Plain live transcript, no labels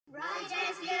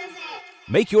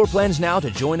Make your plans now to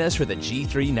join us for the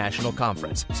G3 National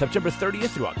Conference, September 30th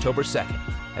through October 2nd,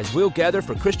 as we'll gather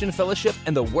for Christian fellowship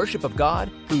and the worship of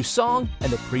God through song and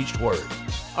the preached word.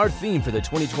 Our theme for the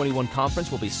 2021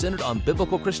 conference will be centered on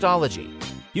biblical Christology.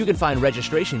 You can find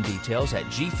registration details at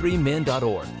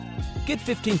g3men.org. Get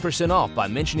 15% off by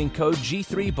mentioning code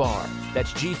G3B.A.R.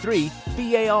 That's G3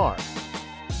 B.A.R.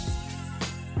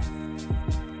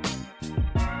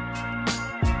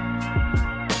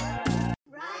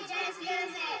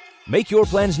 Make your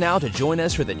plans now to join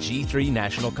us for the G3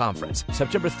 National Conference,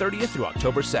 September 30th through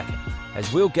October 2nd,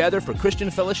 as we'll gather for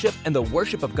Christian fellowship and the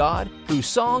worship of God through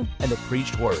song and the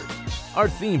preached word. Our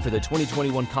theme for the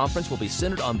 2021 conference will be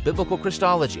centered on biblical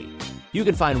Christology. You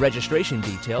can find registration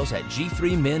details at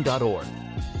g3men.org.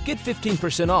 Get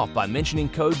 15% off by mentioning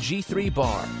code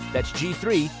G3B.A.R. That's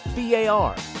G3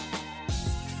 B.A.R.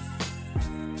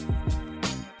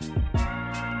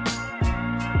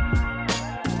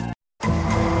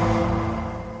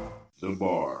 The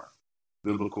B.A.R,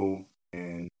 biblical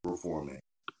and reforming.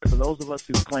 For those of us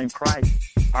who claim Christ,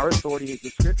 our authority is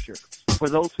the Scripture. For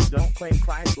those who don't claim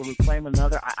Christ or who claim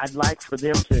another, I'd like for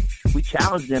them we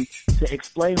challenge them to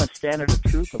explain a standard of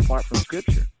truth apart from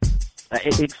Scripture.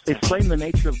 Explain the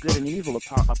nature of good and evil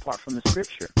apart from the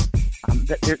Scripture.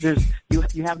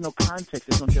 You have no context,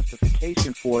 there's no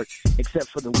justification for it except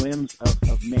for the whims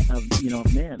of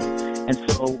men.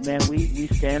 And so, man, we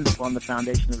stand upon the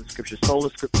foundation of the Scripture, sola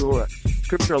scriptura,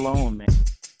 Scripture alone, man.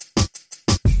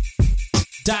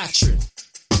 Doctrine,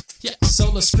 yeah,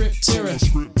 sola scriptura,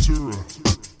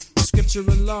 Scripture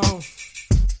alone.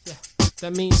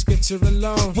 That means Scripture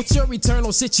alone. What's your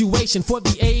eternal situation for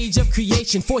the age of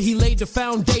creation? For he laid the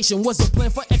foundation, was a plan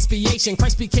for expiation.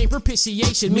 Christ became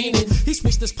propitiation, meaning he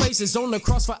switched his places on the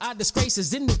cross for our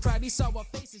disgraces. In the crowd, he saw our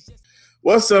faces.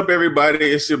 What's up, everybody?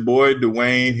 It's your boy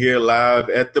Dwayne here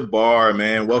live at the bar,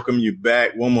 man. Welcome you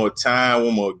back one more time,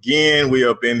 one more again. We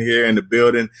up in here in the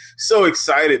building. So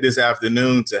excited this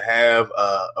afternoon to have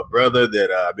a brother that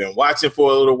I've been watching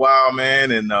for a little while, man,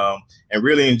 and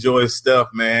really enjoy his stuff,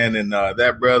 man. And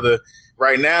that brother,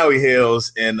 right now he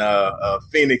hails in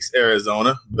Phoenix,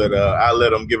 Arizona, but I'll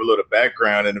let him give a little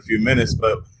background in a few minutes.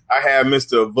 But I have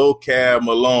Mr. Vocab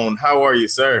Malone. How are you,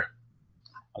 sir?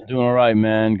 I'm doing all right,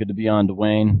 man. Good to be on,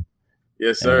 Dwayne.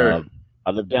 Yes, sir. And,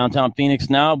 I live downtown Phoenix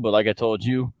now, but like I told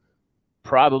you,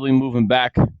 probably moving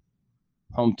back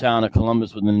hometown of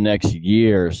Columbus within the next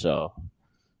year or so.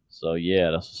 So,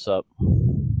 yeah, that's what's up.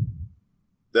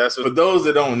 That's for those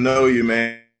that don't know you,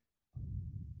 man,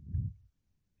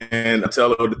 and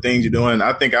tell the things you're doing.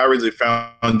 I think I originally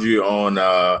found you on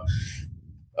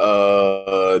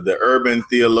the Urban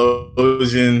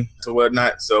Theologian or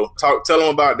whatnot. So tell them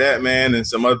about that, man, and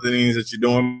some other things that you're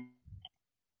doing.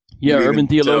 Yeah, Urban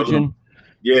Theologian.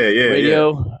 Yeah.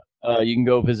 Radio. Yeah. You can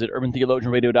go visit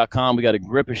urbantheologianradio.com. We got a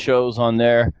grip of shows on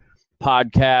there,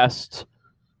 podcasts,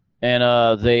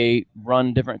 and they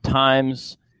run different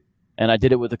times. And I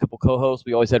did it with a couple co-hosts.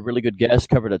 We always had really good guests,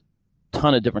 covered a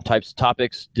ton of different types of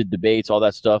topics, did debates, all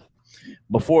that stuff.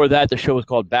 Before that, the show was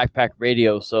called Backpack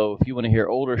Radio. So if you want to hear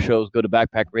older shows, go to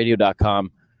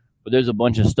backpackradio.com. But there's a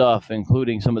bunch of stuff,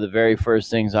 including some of the very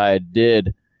first things I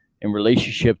did in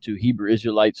relationship to Hebrew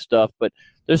Israelite stuff. But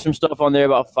there's some stuff on there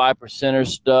about 5%er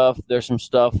stuff. There's some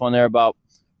stuff on there about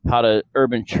how to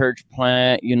urban church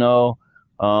plant,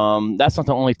 That's not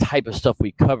the only type of stuff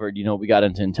we covered. We got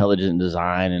into intelligent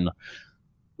design and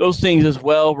those things as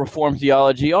well, Reformed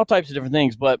theology, all types of different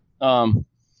things. But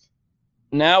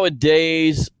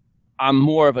nowadays, I'm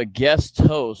more of a guest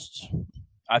host.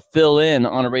 I fill in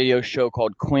on a radio show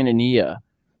called Koinonia.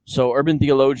 So Urban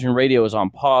Theologian Radio is on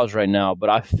pause right now, but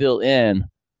I fill in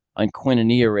on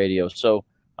Koinonia Radio. So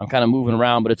I'm kind of moving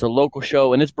around, but it's a local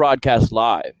show, and it's broadcast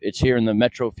live. It's here in the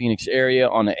Metro Phoenix area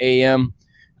on the AM.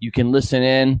 You can listen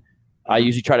in. I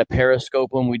usually try to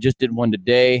Periscope them. We just did one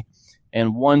today.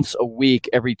 And once a week,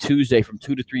 every Tuesday from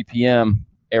 2 to 3 p.m.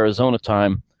 Arizona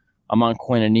time, I'm on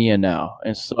Koinonia now.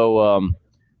 And so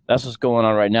that's what's going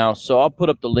on right now. So I'll put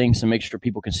up the links and make sure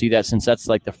people can see that, since that's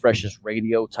like the freshest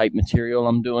radio type material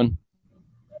I'm doing.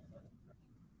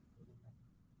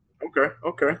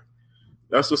 Okay.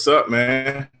 That's what's up,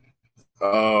 man.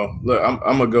 Look,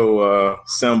 I'm gonna go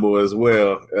symbol as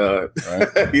well. Right.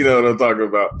 You know what I'm talking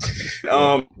about.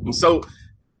 So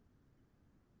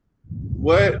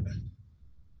what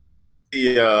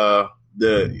the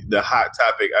hot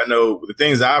topic? I know the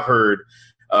things I've heard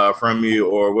from you,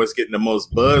 or what's getting the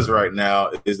most buzz right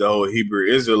now, is the whole Hebrew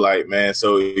Israelite, man.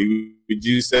 So would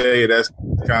you say that's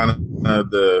kind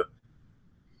of the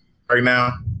right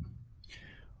now?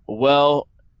 Well,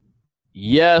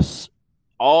 yes.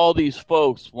 all these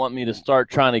folks want me to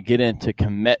start trying to get into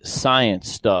commit science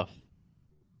stuff,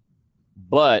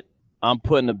 but I'm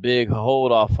putting a big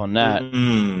hold off on that.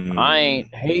 I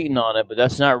ain't hating on it, but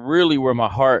that's not really where my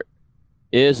heart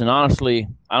is. And honestly,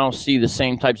 I don't see the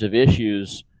same types of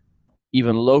issues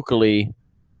even locally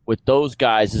with those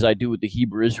guys as I do with the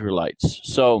Hebrew Israelites.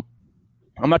 So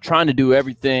I'm not trying to do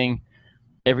everything,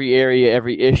 every area,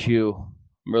 every issue.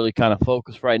 I'm really kind of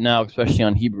focused right now, especially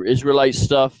on Hebrew Israelite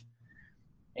stuff.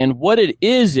 And what it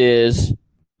is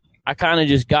I kind of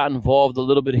just got involved a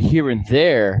little bit here and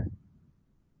there.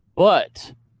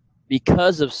 But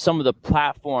because of some of the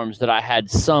platforms that I had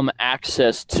some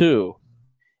access to,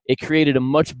 it created a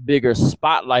much bigger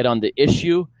spotlight on the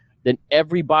issue than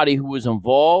everybody who was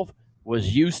involved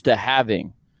was used to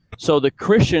having. So the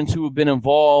Christians who have been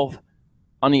involved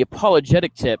on the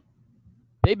apologetic tip,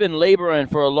 they've been laboring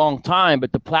for a long time,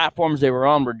 but the platforms they were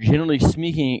on were generally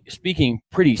speaking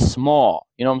pretty small.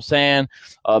 You know what I'm saying?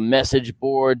 Message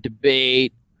board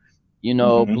debate,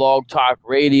 blog talk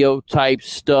radio type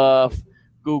stuff,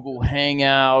 Google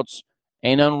Hangouts.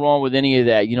 Ain't nothing wrong with any of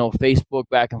that. Facebook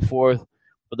back and forth.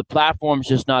 But the platform's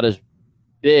just not as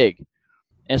big.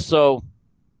 And so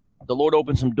the Lord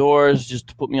opened some doors just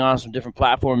to put me on some different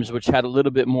platforms, which had a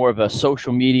little bit more of a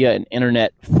social media and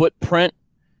internet footprint.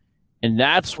 And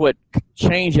that's what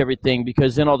changed everything,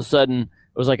 because then all of a sudden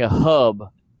it was like a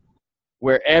hub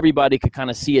where everybody could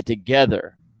kind of see it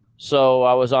together. So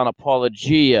I was on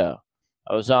Apologia.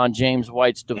 I was on James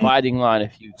White's Dividing Line a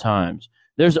few times.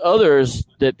 There's others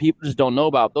that people just don't know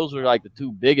about. Those are like the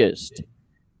two biggest.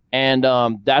 And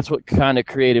that's what kind of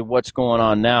created what's going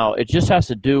on now. It just has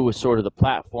to do with sort of the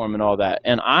platform and all that.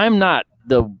 And I'm not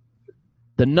the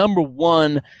number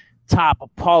one top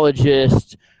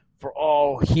apologist for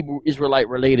all Hebrew Israelite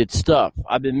related stuff.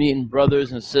 I've been meeting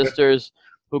brothers and sisters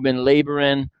who've been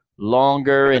laboring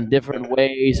longer in different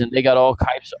ways, and they got all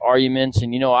types of arguments.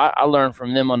 And, I learn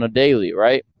from them on a daily,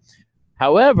 right?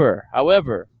 However,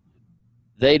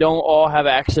 they don't all have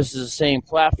access to the same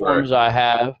platforms I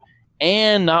have.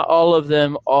 And not all of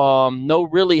them know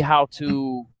really how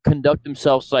to conduct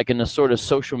themselves like in a sort of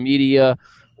social media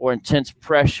or intense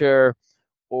pressure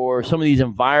or some of these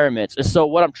environments. And so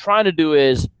what I'm trying to do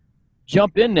is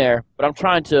jump in there, but it's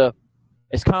kind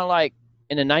of like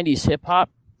in the 90s hip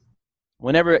hop.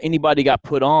 Whenever anybody got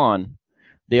put on,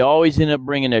 they always end up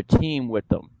bringing their team with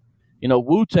them.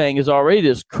 Wu-Tang is already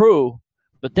this crew,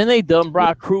 but then they done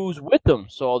brought crews with them.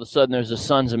 So all of a sudden there's the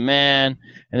Sons of Man,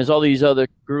 and there's all these other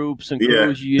groups and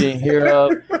crews you didn't hear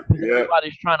of.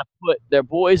 Everybody's trying to put their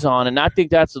boys on, and I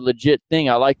think that's a legit thing.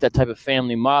 I like that type of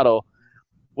family model.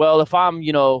 Well, if I'm,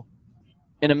 in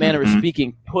a manner of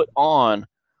speaking, put on,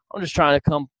 I'm just trying to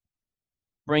come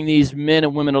bring these men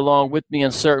and women along with me in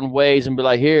certain ways and be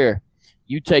like, here,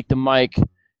 you take the mic.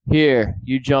 Here,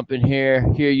 you jump in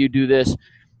here. Here, you do this.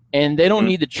 And they don't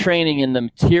need the training in the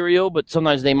material, but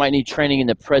sometimes they might need training in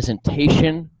the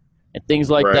presentation and things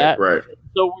like that. Right.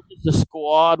 So we're just a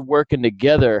squad working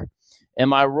together. And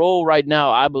my role right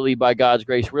now, I believe by God's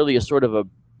grace, really is sort of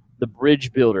the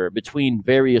bridge builder between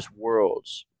various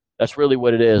worlds. That's really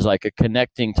what it is, like a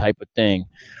connecting type of thing.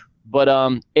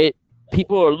 But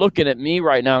people are looking at me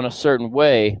right now in a certain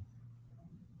way.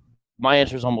 My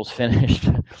answer is almost finished.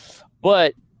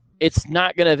 But it's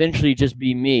not going to eventually just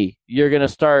be me. You're going to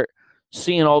start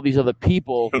seeing all these other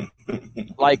people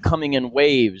like coming in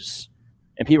waves.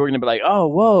 And people are going to be like, oh,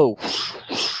 whoa,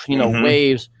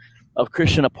 waves of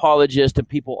Christian apologists and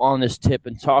people on this tip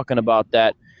and talking about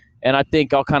that. And I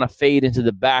think I'll kind of fade into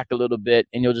the back a little bit,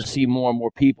 and you'll just see more and more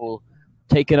people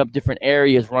taking up different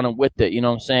areas, running with it. You know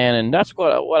what I'm saying? And that's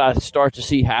what I start to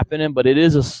see happening. But it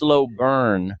is a slow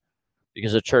burn,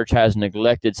 because the church has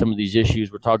neglected some of these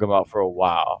issues we're talking about for a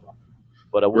while.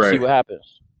 But we'll see what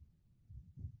happens.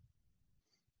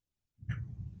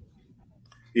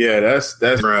 Yeah, that's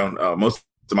around. Most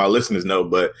of my listeners know,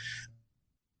 but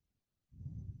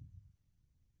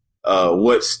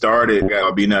what started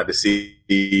I'll be not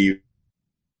deceived.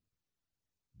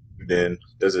 Then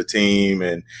there's a team,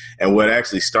 and what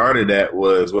actually started that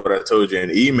was what I told you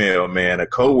in email, man. A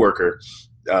coworker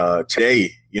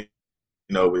today,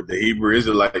 with the Hebrew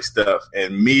Israelite stuff,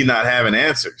 and me not having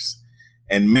answers,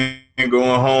 and me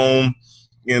going home,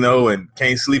 and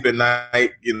can't sleep at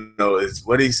night. Is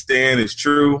what he's saying is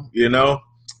true,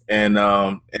 and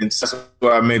that's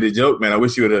why I made a joke, man. I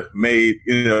wish you would have made,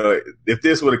 if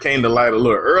this would have came to light a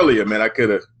little earlier, man, I could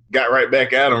have got right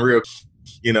back at him real.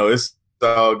 It's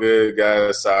all good. God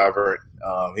is sovereign.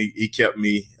 He kept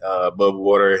me above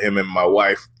water. Him and my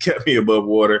wife kept me above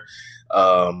water.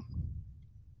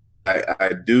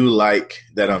 I do like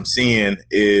that I'm seeing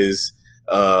is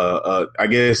I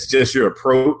guess just your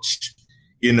approach.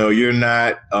 You know, you're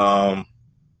not,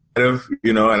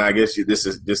 you know, and I guess this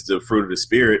is just the fruit of the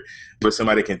spirit, where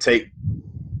somebody can take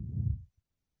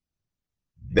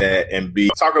that and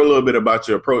be. Talk a little bit about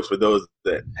your approach for those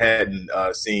that hadn't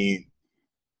seen,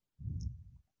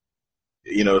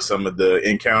 you know, some of the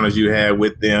encounters you had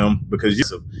with them,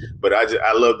 because but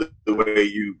I love the way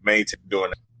you maintain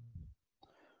doing it.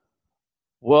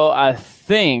 Well, I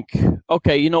think,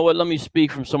 okay, you know what? Let me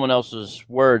speak from someone else's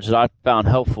words that I found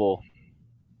helpful.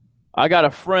 I got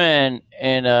a friend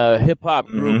in a hip-hop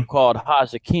group called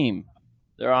Hazakim.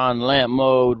 They're on Lamp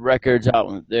Mode Records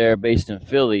out there based in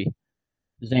Philly.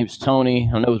 His name's Tony.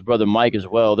 I know his brother Mike as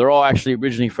well. They're all actually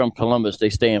originally from Columbus. They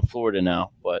stay in Florida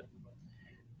now.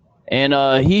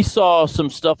 And he saw some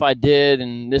stuff I did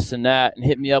and this and that and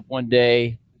hit me up one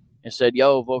day and said,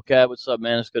 yo, Vocab, what's up,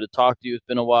 man? It's good to talk to you. It's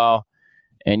been a while.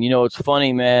 And, you know, it's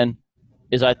funny, man,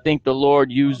 is I think the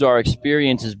Lord used our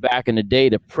experiences back in the day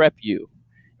to prep you.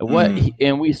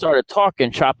 And we started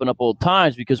talking, chopping up old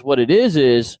times, because what it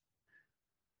is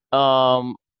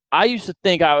I used to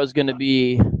think I was going to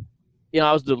be, you know,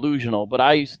 I was delusional, but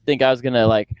I used to think I was going to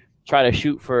like try to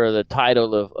shoot for the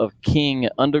title of king,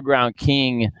 underground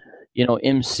king, you know,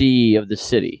 MC of the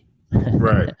city.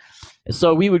 Right. And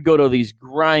so we would go to these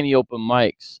grimy open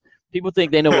mics. People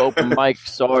think they know what open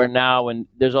mics are now, and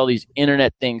there's all these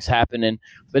internet things happening.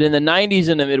 But in the 90s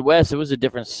in the Midwest, it was a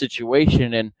different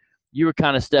situation, and you were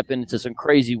kind of stepping into some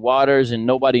crazy waters, and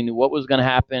nobody knew what was going to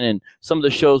happen. And some of the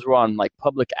shows were on like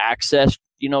public access,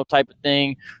 you know, type of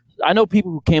thing. I know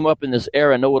people who came up in this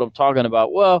era know what I'm talking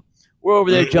about. Well, we're over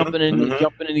there jumping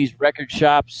in these record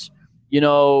shops. You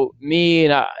know, me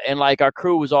and like our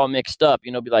crew was all mixed up.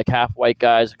 You know, be like half white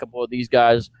guys, a couple of these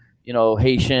guys, you know,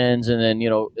 Haitians, and then, you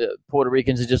know, Puerto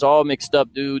Ricans, and just all mixed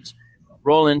up dudes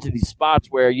rolling into these spots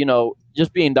where, you know,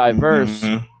 just being diverse,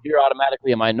 you're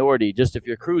automatically a minority. Just if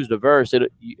your crew's diverse,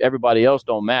 everybody else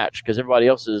don't match, because everybody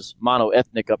else is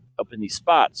mono-ethnic up in these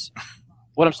spots.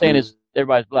 What I'm saying is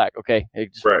everybody's black, okay?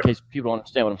 Just in case people don't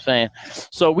understand what I'm saying.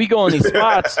 So we go in these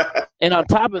spots, and on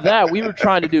top of that, we were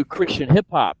trying to do Christian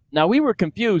hip-hop. Now, we were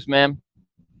confused, man,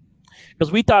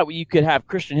 because we thought you could have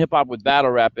Christian hip-hop with battle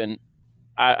rap, and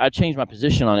I changed my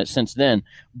position on it since then.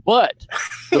 But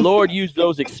the Lord used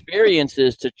those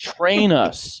experiences to train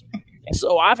us. And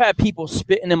so I've had people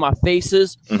spitting in my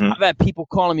faces. I've had people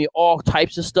calling me all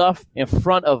types of stuff in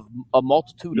front of a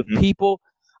multitude of people.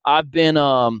 I've been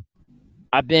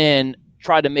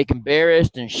tried to make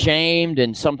embarrassed and shamed.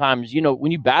 And sometimes, you know,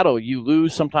 when you battle, you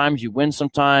lose. Sometimes you win.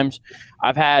 Sometimes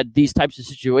I've had these types of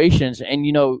situations. And,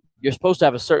 you know, you're supposed to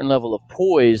have a certain level of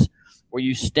poise where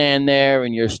you stand there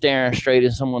and you're staring straight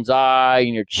in someone's eye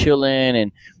and you're chilling, and,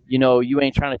 you know, you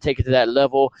ain't trying to take it to that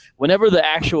level. Whenever the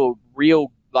actual real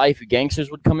life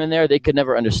gangsters would come in there, they could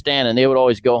never understand, and they would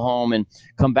always go home and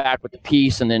come back with the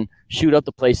piece and then shoot up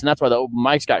the place. And that's why the open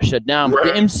mics got shut down. But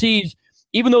the MCs,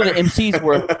 even though the MCs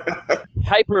were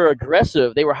hyper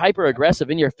aggressive, they were hyper aggressive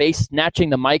in your face,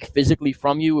 snatching the mic physically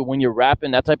from you when you're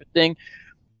rapping, that type of thing.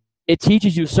 It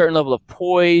teaches you a certain level of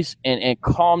poise and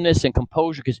calmness and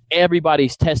composure, because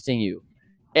everybody's testing you.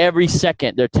 Every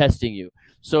second they're testing you.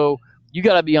 So you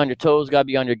got to be on your toes, got to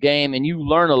be on your game, and you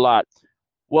learn a lot.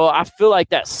 Well, I feel like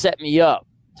that set me up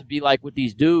to be like with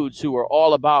these dudes who are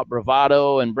all about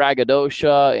bravado and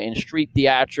braggadocio and street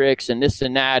theatrics and this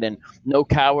and that and no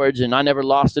cowards and I never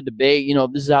lost a debate. You know,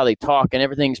 this is how they talk, and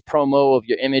everything's promo of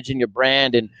your image and your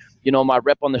brand and, you know, my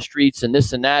rep on the streets and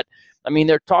this and that. I mean,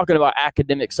 they're talking about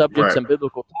academic subjects and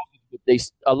biblical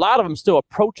topics, but a lot of them still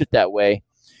approach it that way.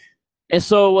 And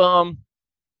so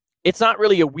it's not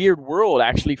really a weird world,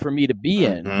 actually, for me to be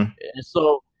in. And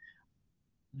so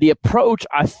the approach,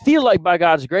 I feel like by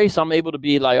God's grace, I'm able to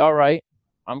be like, all right,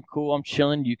 I'm cool, I'm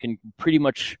chilling. You can pretty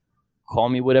much call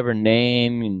me whatever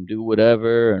name and do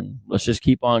whatever, and let's just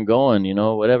keep on going, you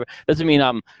know, whatever. Doesn't mean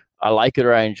I like it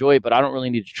or I enjoy it, but I don't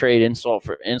really need to trade insult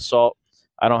for insult.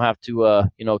 I don't have to,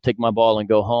 you know, take my ball and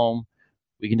go home.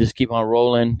 We can just keep on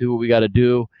rolling, do what we got to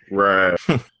do. Right.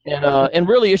 And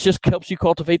really, it just helps you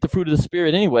cultivate the fruit of the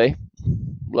Spirit anyway.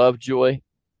 Love, joy,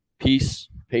 peace,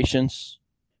 patience,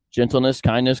 gentleness,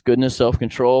 kindness, goodness,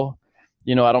 self-control.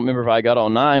 You know, I don't remember if I got all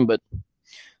 9, but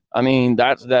I mean,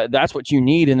 that's what you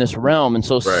need in this realm. And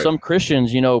so some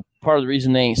Christians, you know, part of the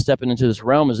reason they ain't stepping into this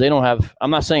realm is they don't have, I'm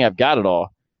not saying I've got it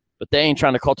all, but they ain't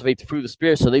trying to cultivate the fruit of the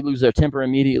Spirit, so they lose their temper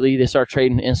immediately. They start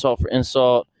trading insult for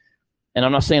insult. And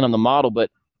I'm not saying I'm the model, but,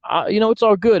 you know, it's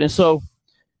all good. And so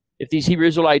if these Hebrew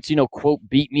Israelites, you know, quote,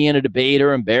 beat me in a debate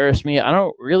or embarrass me, I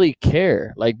don't really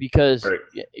care. Like, because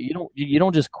you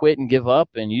don't just quit and give up,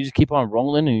 and you just keep on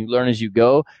rolling and you learn as you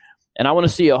go. And I want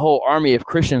to see a whole army of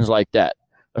Christians like that,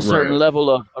 a certain Right. level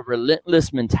of a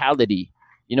relentless mentality.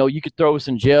 You know, you could throw us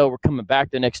in jail. We're coming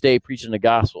back the next day preaching the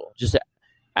gospel. Just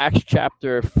Acts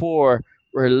chapter 4,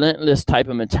 relentless type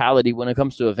of mentality when it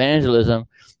comes to evangelism,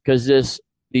 because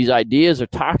these ideas are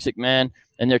toxic, man,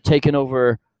 and they're taking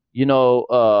over, you know,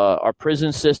 our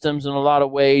prison systems in a lot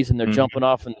of ways, and they're jumping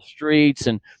off in the streets,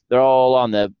 and they're all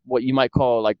on what you might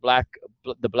call like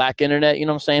the black internet. You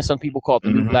know what I'm saying? Some people call it the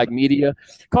new black media.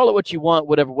 Call it what you want,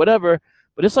 whatever.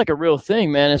 But it's like a real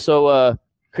thing, man. And so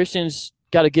Christians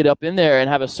got to get up in there and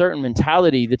have a certain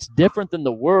mentality that's different than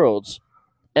the world's.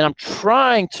 And I'm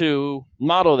trying to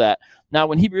model that. Now,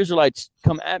 when Hebrew Israelites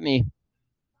come at me,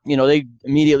 you know, they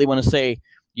immediately want to say,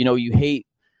 you know, you hate.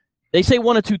 They say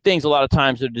one of two things a lot of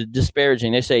times that are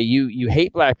disparaging. They say you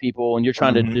hate black people and you're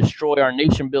trying to destroy our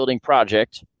nation building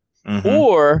project,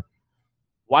 or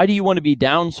why do you want to be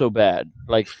down so bad?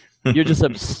 Like, you're just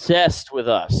obsessed with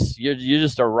us. You're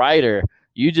just a writer.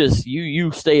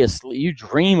 You stay asleep. You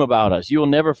dream about us. You'll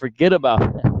never forget about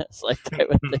us. Like type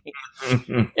of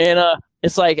thing. And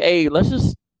it's like, hey, let's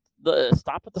just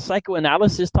stop with the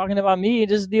psychoanalysis talking about me and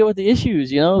just deal with the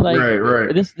issues. You know, like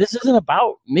right. This isn't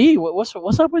about me. What's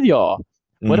up with y'all?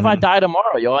 What if I die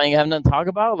tomorrow? Y'all ain't have nothing to talk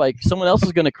about. Like, someone else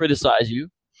is going to criticize you.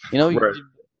 You know, you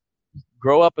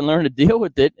grow up and learn to deal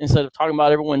with it instead of talking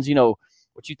about everyone's, you know,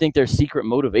 what you think their secret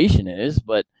motivation is.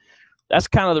 But that's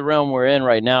kind of the realm we're in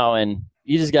right now, and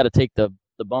you just got to take the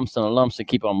bumps and the lumps and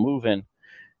keep on moving.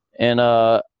 And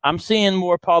I'm seeing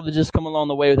more apologists come along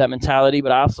the way with that mentality,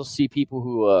 but I also see people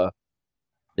who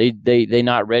they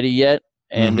not ready yet,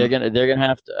 and they're gonna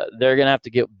have to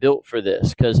get built for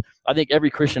this, because I think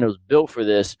every Christian was built for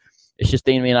this. It's just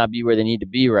they may not be where they need to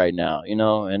be right now, you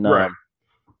know. And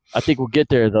I think we'll get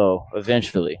there though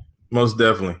eventually. Most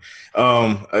definitely.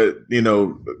 You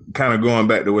know, kind of going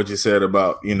back to what you said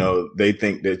about, you know, they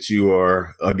think that you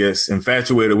are, I guess,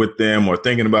 infatuated with them or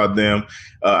thinking about them.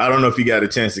 I don't know if you got a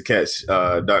chance to catch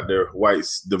Dr.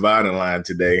 White's dividing line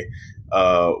today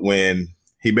when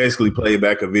he basically played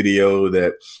back a video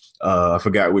that I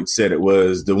forgot which set it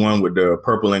was, the one with the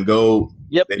purple and gold.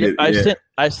 Yep. I'm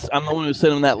the one who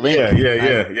sent him that link. Yeah.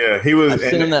 I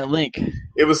sent him that link.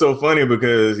 It was so funny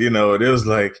because, you know, it was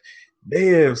like, they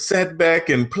have sat back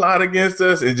and plot against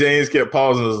us. And James kept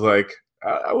pausing. Was like,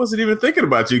 I wasn't even thinking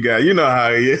about you guys. You know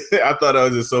how he is. I thought that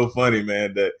was just so funny,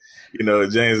 man, that, you know,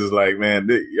 James is like, man,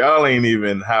 y'all ain't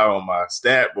even high on my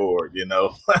stat board, you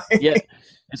know? Yeah.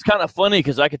 It's kind of funny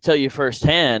because I could tell you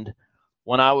firsthand,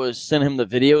 when I was sending him the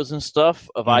videos and stuff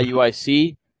of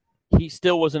IUIC, he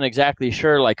still wasn't exactly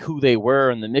sure like who they were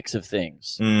in the mix of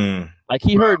things. Like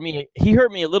he heard me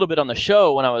a little bit on the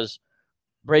show when I was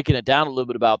breaking it down a little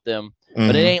bit about them,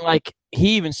 but it ain't like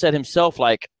he even said himself,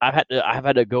 like, I've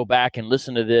had to go back and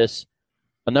listen to this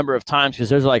a number of times because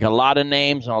there's like a lot of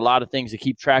names and a lot of things to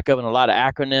keep track of and a lot of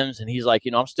acronyms, and he's like,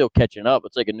 you know, I'm still catching up.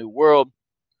 It's like a new world.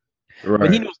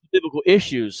 But he knows the biblical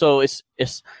issues, so it's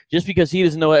just because he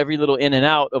doesn't know every little in and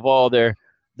out of all their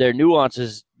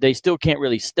nuances, they still can't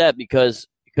really step because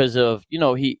of, you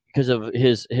know, because of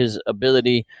his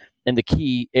ability in the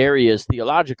key areas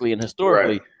theologically and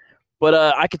historically. But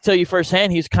I could tell you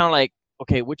firsthand, he's kind of like,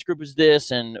 okay, which group is this,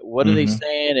 and what are they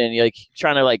saying, and like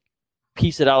trying to like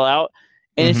piece it all out.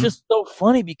 And it's just so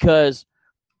funny because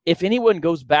if anyone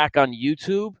goes back on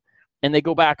YouTube and they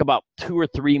go back about 2 or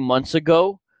 3 months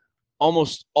ago,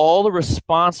 almost all the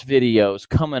response videos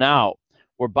coming out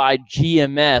were by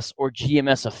GMS or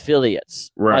GMS affiliates.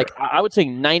 Like I would say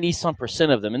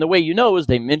 90% of them. And the way you know is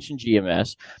they mention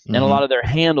GMS, and a lot of their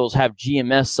handles have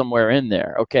GMS somewhere in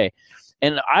there. Okay.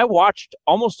 And I watched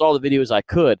almost all the videos I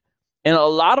could, and a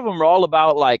lot of them are all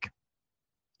about like,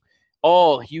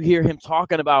 oh, you hear him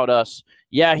talking about us.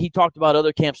 Yeah, he talked about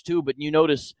other camps too, but you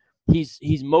notice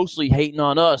he's mostly hating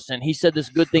on us, and he said this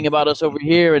good thing about us over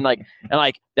here, and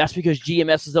that's because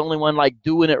GMS is the only one like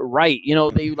doing it right. You know,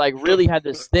 they like really had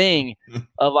this thing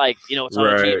of like, you know, it's on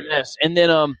GMS, and then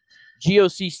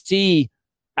GOCC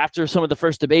after some of the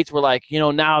first debates were like, you know,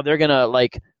 now they're gonna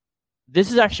like. This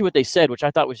is actually what they said, which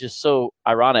I thought was just so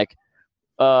ironic.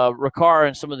 Ricard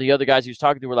and some of the other guys he was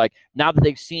talking to were like, now that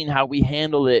they've seen how we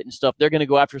handle it and stuff, they're going to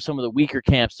go after some of the weaker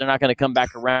camps. They're not going to come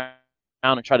back around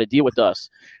and try to deal with us.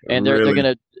 And they're going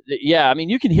to, yeah, I mean,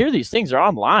 you can hear these things. They're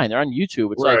online. They're on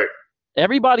YouTube. It's like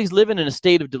everybody's living in a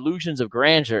state of delusions of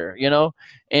grandeur, you know?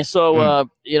 And so,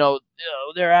 you know,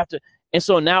 they're after. And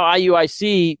so now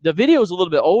IUIC, the video is a little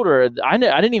bit older. I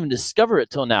didn't even discover it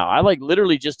till now. I like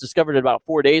literally just discovered it about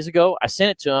 4 days ago. I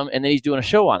sent it to him, and then he's doing a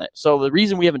show on it. So the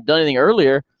reason we haven't done anything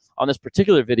earlier on this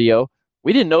particular video,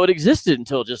 we didn't know it existed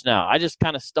until just now. I just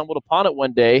kind of stumbled upon it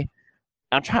one day.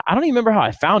 I don't even remember how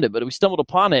I found it, but we stumbled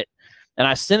upon it. And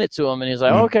I sent it to him, and he's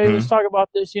like, okay, let's talk about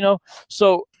this, you know.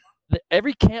 So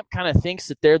every camp kind of thinks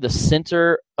that they're the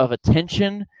center of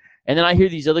attention. And then I hear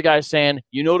these other guys saying,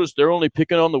 you notice they're only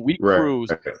picking on the weak crews,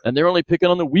 and they're only picking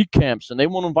on the weak camps, and they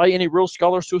won't invite any real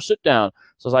scholars to a sit-down.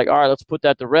 So I was like, all right, let's put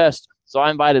that to rest. So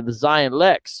I invited the Zion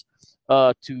Lex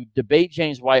to debate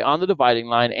James White on the dividing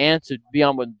line and to be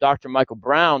on with Dr. Michael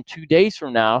Brown 2 days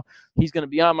from now. He's going to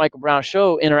be on Michael Brown's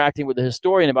show interacting with the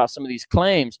historian about some of these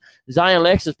claims. Zion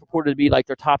Lex is purported to be like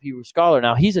their top Hebrew scholar.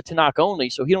 Now, he's a Tanakh only,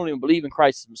 so he don't even believe in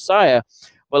Christ as Messiah.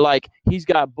 But, like, he's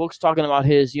got books talking about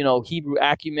his, you know, Hebrew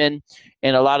acumen,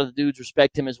 and a lot of the dudes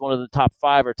respect him as one of the top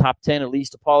 5 or top 10 at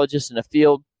least apologists in the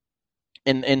field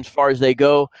and as far as they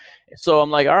go. So I'm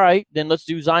like, all right, then let's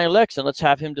do Zion Lex, and let's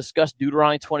have him discuss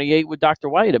Deuteronomy 28 with Dr.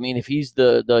 White. I mean, if he's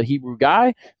the Hebrew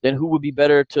guy, then who would be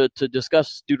better to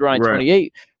discuss Deuteronomy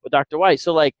 28 with Dr. White?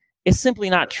 So, like, it's simply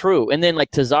not true. And then,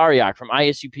 like, Tazariak from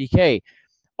ISUPK,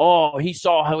 oh, he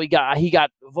saw how he got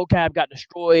Vocab got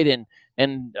destroyed,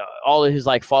 and all of his,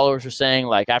 like, followers were saying,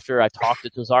 like, after I talked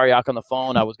to Tazariak on the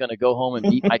phone, I was going to go home and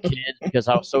beat my kids because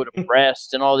I was so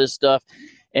depressed and all this stuff.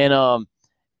 And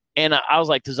I was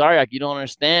like, Tazariak, you don't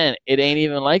understand. It ain't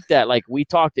even like that. Like, we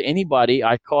talk to anybody.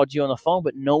 I called you on the phone,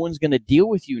 but no one's going to deal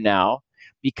with you now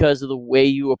because of the way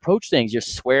you approach things. You're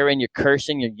swearing, you're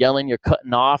cursing, you're yelling, you're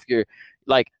cutting off. You're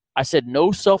like, I said,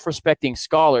 no self-respecting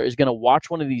scholar is going to watch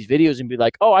one of these videos and be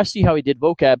like, oh, I see how he did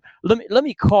vocab. Let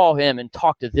me call him and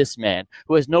talk to this man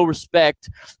who has no respect,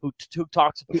 who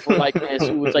talks to people like this,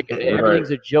 who was like,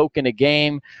 everything's a joke in a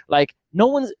game. Like, no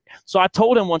one's – so I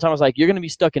told him one time, I was like, you're going to be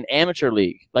stuck in amateur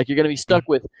league. Like, you're going to be stuck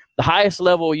with the highest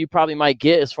level you probably might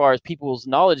get as far as people's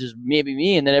knowledge is maybe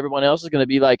me, and then everyone else is going to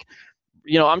be like,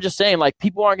 you know, I'm just saying, like,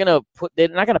 people aren't going to put – they're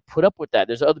not going to put up with that.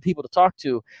 There's other people to talk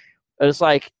to. It's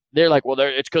like – they're like, well,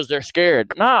 it's because they're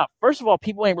scared. Nah, first of all,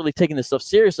 people ain't really taking this stuff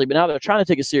seriously, but now they're trying to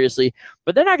take it seriously.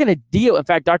 But they're not going to deal. In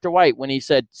fact, Dr. White, when he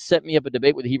said, set me up a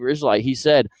debate with a Hebrew Israelite, he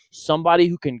said, somebody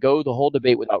who can go the whole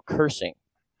debate without cursing.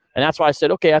 And that's why I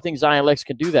said, okay, I think Zion Lex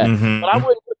can do that. But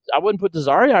I wouldn't put the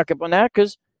Zariak up on that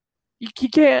because he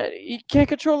can't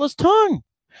control his tongue.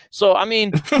 So, I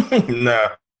mean,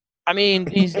 I mean,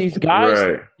 these guys,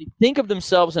 they think of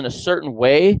themselves in a certain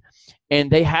way, and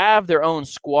they have their own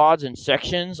squads and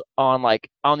sections on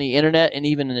the internet and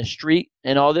even in the street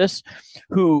and all this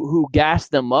who gas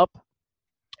them up.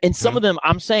 And some of them,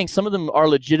 I'm saying some of them are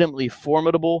legitimately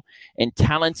formidable and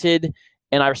talented,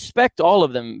 and I respect all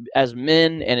of them as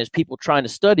men and as people trying to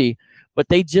study, but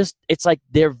it's like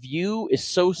their view is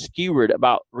so skewered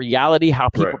about reality, how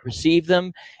people perceive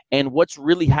them, and what's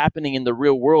really happening in the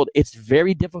real world. It's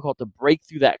very difficult to break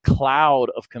through that cloud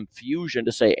of confusion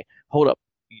to say, hold up,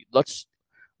 let's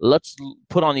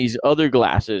put on these other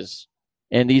glasses,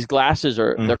 and these glasses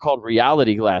they're called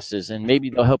reality glasses, and maybe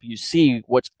they'll help you see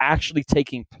what's actually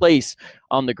taking place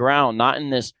on the ground, not in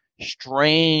this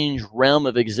strange realm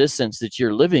of existence that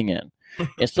you're living in.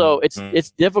 And so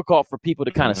it's difficult for people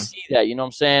to kind of see that, you know what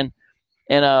I'm saying?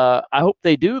 And I hope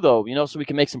they do, though, you know, so we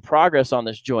can make some progress on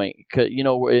this joint, you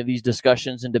know, these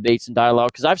discussions and debates and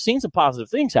dialogue, because I've seen some positive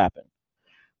things happen,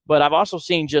 but I've also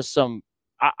seen just some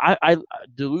I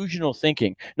delusional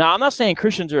thinking. Now, I'm not saying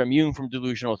Christians are immune from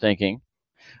delusional thinking.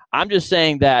 I'm just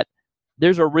saying that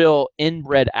there's a real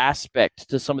inbred aspect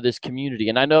to some of this community.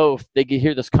 And I know if they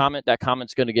hear this comment, that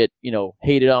comment's going to get, you know,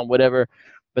 hated on, whatever.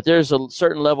 But there's a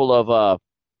certain level of,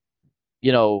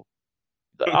 you know,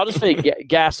 I'll just say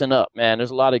gassing up, man.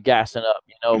 There's a lot of gassing up,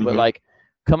 you know. But, like,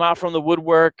 come out from the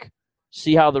woodwork,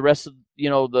 see how the rest of, you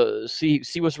know, see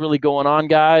what's really going on,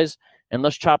 guys. And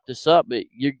let's chop this up. But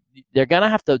they're going to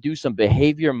have to do some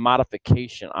behavior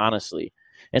modification, honestly.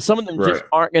 And some of them just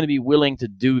aren't going to be willing to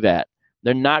do that.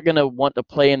 They're not going to want to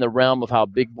play in the realm of how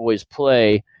big boys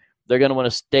play. They're going to want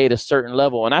to stay at a certain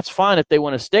level. And that's fine if they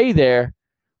want to stay there,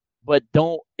 but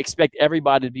don't expect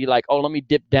everybody to be like, oh, let me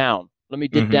dip down. Let me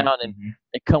dip down and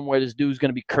come where this dude's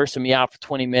going to be cursing me out for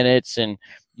 20 minutes. And,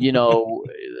 you know,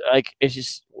 like, it's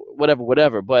just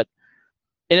whatever. But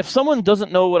and if someone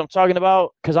doesn't know what I'm talking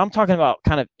about, because I'm talking about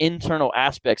kind of internal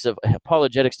aspects of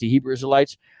apologetics to Hebrew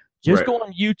Israelites, just go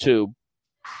on YouTube.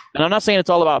 And I'm not saying it's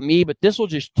all about me, but this will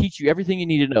just teach you everything you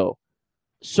need to know.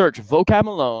 Search Vocab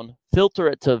alone, filter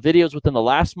it to videos within the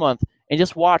last month, and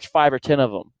just watch 5 or 10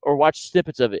 of them, or watch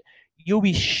snippets of it. You'll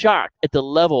be shocked at the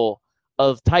level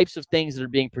of types of things that are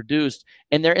being produced,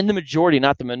 and they're in the majority,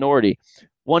 not the minority.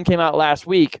 One came out last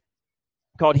week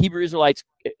called Hebrew Israelites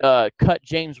Cut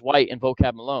James White in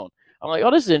Vocab alone. I'm like, oh,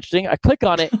 this is interesting. I click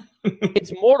on it.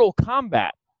 It's Mortal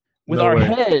Kombat with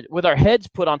our heads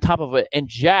put on top of it, and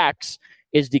Jax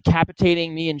is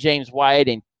decapitating me and James White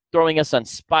and throwing us on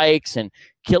spikes and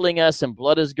killing us, and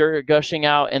blood is gushing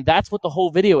out. And that's what the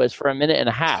whole video is for a minute and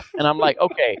a half. And I'm like,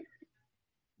 okay,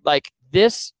 like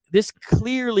this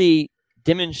clearly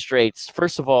demonstrates,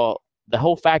 first of all, the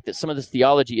whole fact that some of this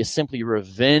theology is simply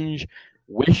revenge,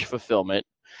 wish fulfillment.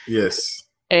 Yes.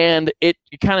 And it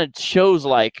kind of shows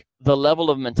like the level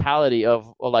of mentality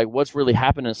of like what's really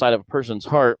happening inside of a person's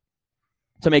heart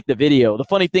to make the video. The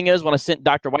funny thing is, when I sent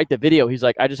Dr. White the video, he's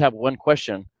like, I just have one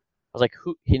question. I was like,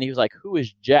 who? And he was like, who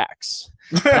is Jax?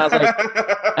 And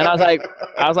I was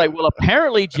like, well,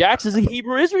 apparently Jax is a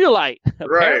Hebrew Israelite.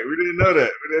 Right. We didn't know that.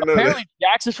 Apparently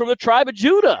Jax is from the tribe of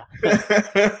Judah.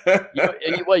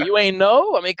 you ain't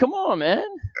know? I mean, come on, man.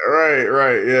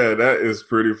 Right. Yeah, that is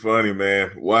pretty funny,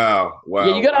 man. Wow.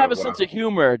 Yeah, you got to have a sense of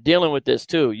humor dealing with this,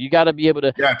 too. You got to be able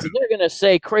to. They're going to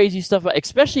say crazy stuff,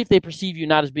 especially if they perceive you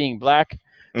not as being black.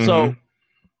 Mm-hmm. So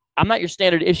I'm not your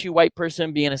standard issue white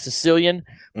person being a Sicilian,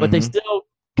 but they still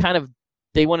kind of,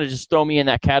 they want to just throw me in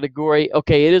that category.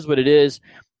 Okay, it is what it is.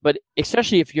 But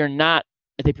especially if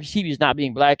they perceive you as not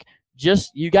being black,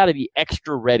 you got to be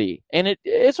extra ready. And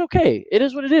it's okay. It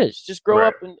is what it is. Just grow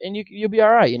up and you'll be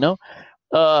all right, you know?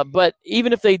 But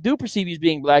even if they do perceive you as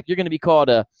being black, you're going to be called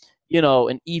an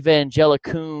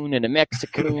evangelicoon and a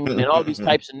Mexicoon and all these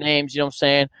types of names, you know what I'm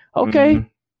saying? Okay. Mm-hmm.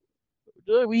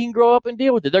 We can grow up and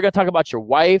deal with it. They're going to talk about your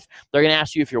wife. They're going to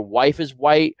ask you if your wife is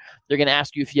white. They're going to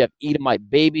ask you if you have Edomite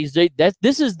babies.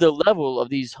 This is the level of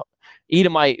these.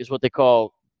 Edomite is what they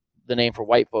call the name for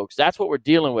white folks. That's what we're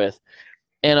dealing with.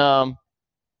 And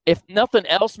if nothing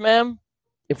else, ma'am,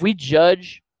 if we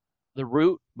judge the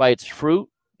root by its fruit,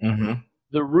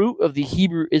 the root of the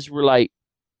Hebrew Israelite,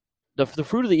 the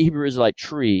fruit of the Hebrew Israelite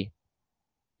tree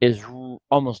is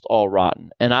almost all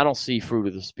rotten. And I don't see fruit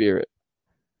of the Spirit.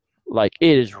 Like,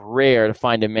 it is rare to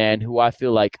find a man who I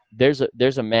feel like there's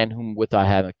a man whom with I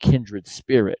have a kindred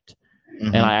spirit.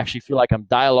 And I actually feel like I'm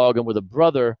dialoguing with a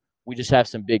brother. We just have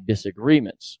some big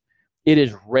disagreements. It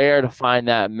is rare to find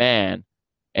that man.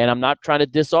 And I'm not trying to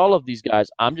diss all of these guys.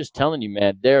 I'm just telling you,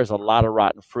 man, there's a lot of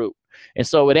rotten fruit. And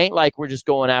so it ain't like we're just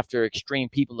going after extreme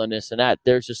people and this and that.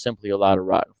 There's just simply a lot of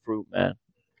rotten fruit, man.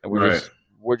 And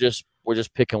we're just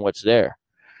picking what's there.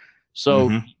 So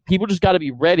people just got to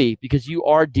be ready, because you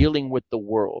are dealing with the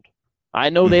world. I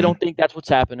know they don't think that's what's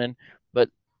happening, but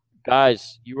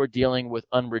guys, you are dealing with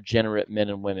unregenerate men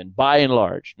and women, by and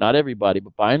large. Not everybody,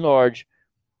 but by and large,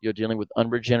 you're dealing with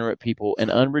unregenerate people,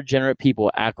 and unregenerate people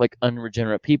act like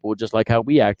unregenerate people, just like how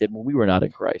we acted when we were not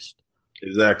in Christ.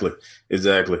 Exactly.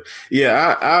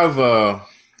 Yeah, I've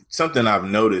something I've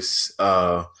noticed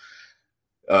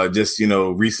just,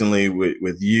 recently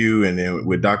with you and then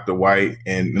with Dr. White.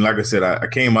 And like I said, I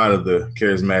came out of the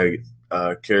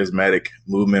charismatic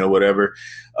movement or whatever.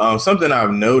 Something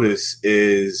I've noticed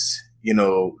is,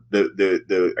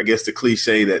 the I guess the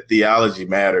cliche that theology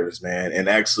matters, man, and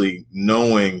actually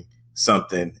knowing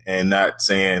something and not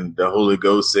saying the Holy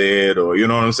Ghost said, or, you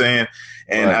know what I'm saying?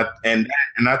 And right.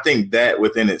 I think that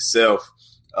within itself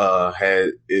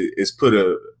is put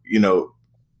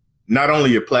not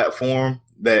only a platform,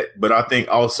 but I think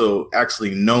also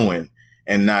actually knowing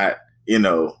and not,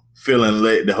 feeling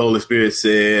the Holy Spirit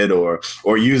said or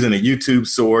using a YouTube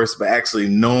source, but actually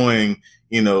knowing,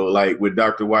 like with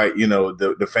Dr. White,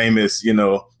 the famous,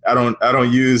 I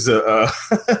don't use what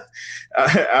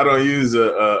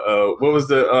was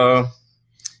the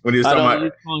when he was talking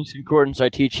about concordance, I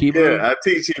teach Hebrew. Yeah, I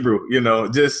teach Hebrew,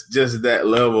 just that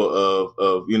level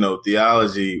of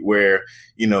theology where,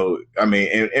 I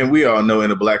mean, and we all know in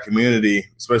the Black community,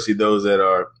 especially those that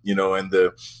are, in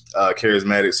the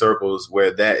charismatic circles,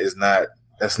 where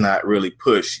that's not really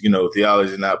pushed,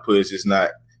 theology is not pushed. It's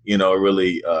not,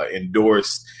 really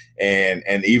endorsed.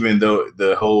 And even though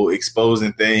the whole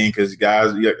exposing thing, because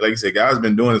guys, like you said, guys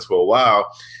been doing this for a while,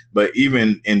 but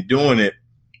even in doing it,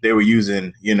 they were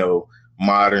using,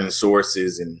 modern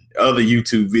sources and other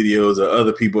YouTube videos or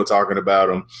other people talking about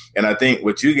them. And I think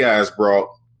what you guys brought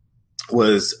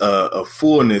was a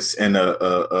fullness and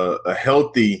a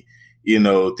healthy,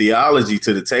 theology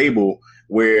to the table,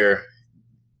 where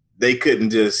they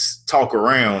couldn't just talk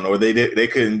around, or they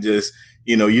couldn't just,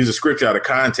 use a scripture out of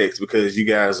context, because you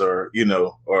guys are,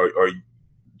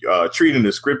 treating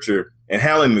the scripture and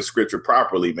handling the scripture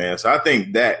properly, man. So I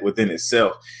think that within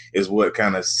itself is what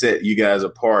kind of set you guys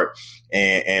apart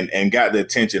and got the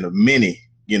attention of many,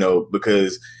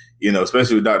 because,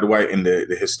 especially with Dr. White and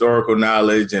the historical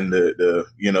knowledge and the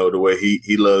way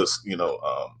he loves,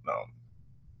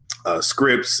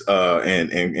 scripts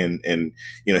and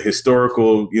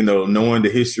historical, knowing the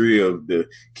history of the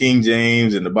King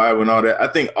James and the Bible and all that. I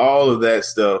think all of that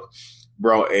stuff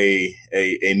brought a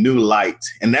new light.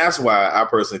 And that's why I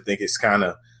personally think it's kind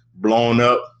of blown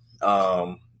up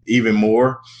even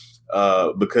more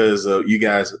because you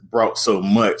guys brought so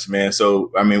much, man.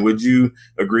 So, I mean, would you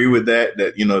agree with that?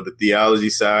 That, you know, the theology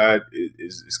side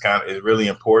is really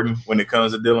important when it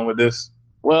comes to dealing with this?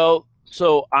 Well,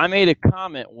 so I made a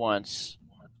comment once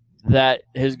that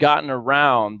has gotten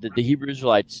around that the Hebrew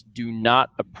Israelites do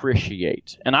not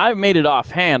appreciate. And I made it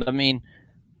offhand. I mean,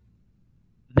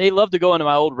 they love to go into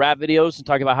my old rap videos and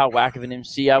talk about how whack of an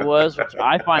MC I was, which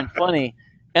I find funny.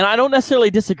 And I don't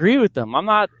necessarily disagree with them. I'm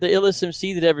not the illest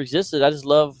MC that ever existed. I just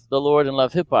love the Lord and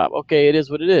love hip-hop. Okay, it is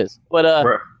what it is. But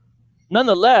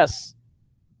nonetheless,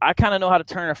 I kind of know how to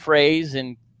turn a phrase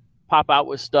and pop out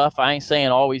with stuff. I ain't saying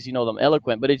always, you know, I'm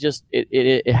eloquent, but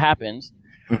it happens.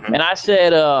 Mm-hmm. And I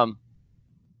said,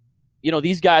 you know,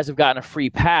 these guys have gotten a free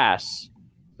pass,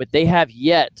 but they have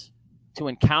yet to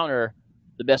encounter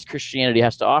the best Christianity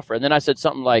has to offer. And then I said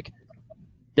something like,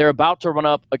 they're about to run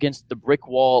up against the brick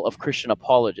wall of Christian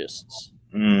apologists.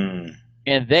 And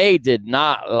they did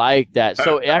not like that.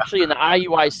 So actually in the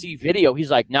IUIC video,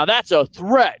 he's like, now that's a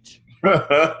threat.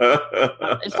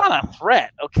 It's not a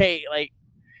threat, okay? Like,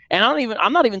 and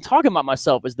I'm not even talking about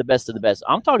myself as the best of the best.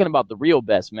 I'm talking about the real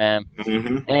best, man.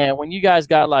 Mm-hmm. And when you guys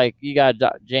got you got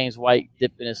James White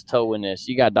dipping his toe in this,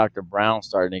 you got Dr. Brown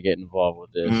starting to get involved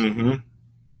with this. Mm-hmm.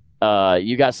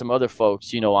 You got some other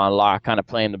folks, you know, on lock, kind of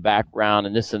playing the background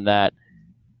and this and that.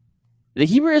 The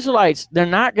Hebrew Israelites, they're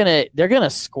gonna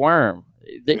squirm.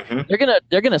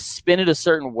 They're gonna spin it a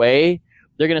certain way.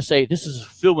 They're gonna say this is a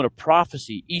fulfillment of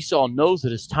prophecy. Esau knows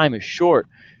that his time is short.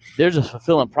 There's a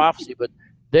fulfilling prophecy, but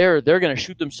they're going to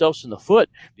shoot themselves in the foot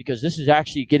because this is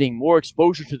actually getting more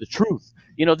exposure to the truth.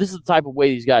 You know, this is the type of way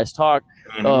these guys talk.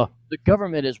 Mm-hmm. The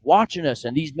government is watching us,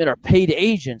 and these men are paid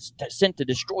agents sent to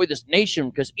destroy this nation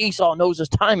because Esau knows his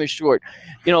time is short.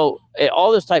 You know,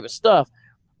 all this type of stuff.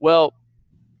 Well,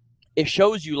 it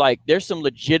shows you like there's some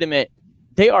legitimate.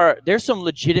 There's some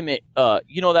legitimate.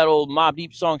 You know that old Mobb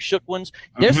Deep song "Shook Ones."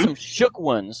 There's some shook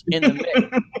ones in the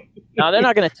mix. Now, they're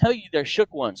not going to tell you they're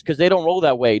shook ones because they don't roll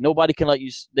that way. Nobody can let you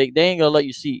 – they ain't going to let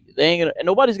you see.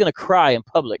 Nobody's going to cry in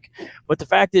public. But the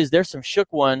fact is there's some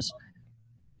shook ones,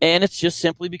 and it's just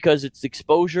simply because it's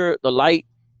exposure, the light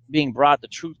being brought, the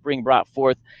truth being brought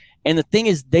forth. And the thing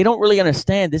is they don't really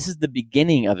understand this is the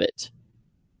beginning of it.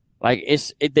 Like,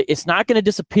 it's not going to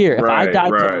disappear.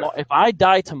 If I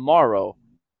die tomorrow,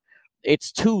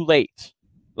 it's too late.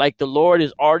 Like, the Lord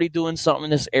is already doing something in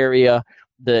this area.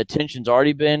 The attention's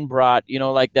already been brought, you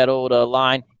know, like that old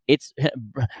line, it's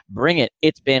bring it,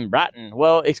 it's been brought.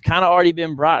 Well, it's kind of already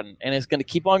been brought, and it's going to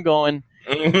keep on going.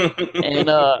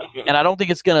 and I don't think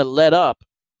it's going to let up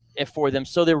for them.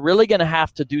 So they're really going to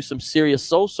have to do some serious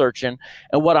soul searching.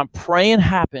 And what I'm praying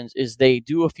happens is they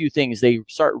do a few things. They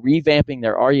start revamping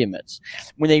their arguments.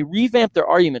 When they revamp their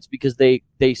arguments because they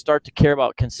start to care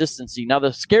about consistency. Now,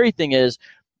 the scary thing is,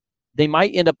 they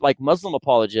might end up like Muslim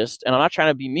apologists, and I'm not trying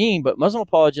to be mean, but Muslim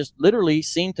apologists literally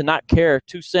seem to not care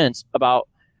 2 cents about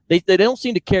they don't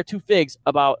seem to care 2 figs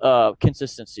about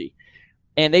consistency,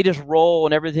 and they just roll,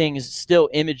 and everything is still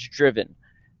image driven.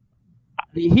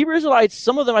 The Hebrew Israelites,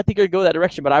 some of them I think are going to go that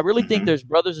direction, but I really think there's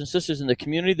brothers and sisters in the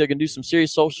community. They're going to do some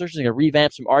serious soul searching. They're going to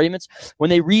revamp some arguments. When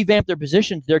they revamp their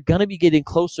positions, they're going to be getting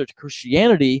closer to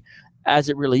Christianity as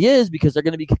it really is, because they're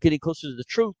going to be getting closer to the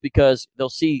truth because they'll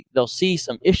see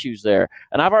some issues there.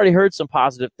 And I've already heard some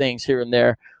positive things here and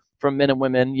there from men and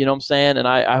women, you know what I'm saying? And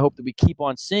I hope that we keep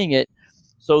on seeing it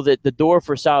so that the door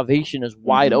for salvation is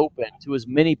wide open to as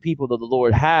many people that the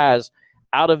Lord has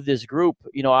out of this group.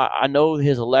 You know, I know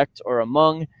his elect are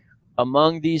among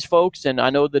these folks, and I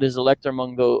know that his elect are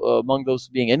among those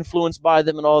being influenced by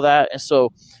them and all that. And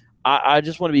so I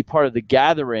just want to be part of the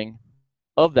gathering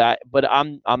of that, but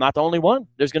I'm not the only one.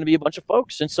 There's going to be a bunch of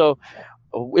folks, and so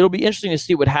it'll be interesting to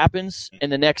see what happens in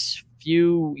the next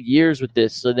few years with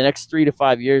this. So the next 3 to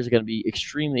 5 years are going to be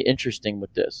extremely interesting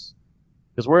with this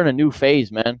because we're in a new phase,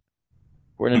 man.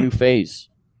 We're in a new phase.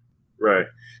 Right.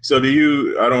 So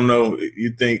I don't know,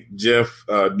 you think Jeff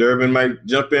Durbin might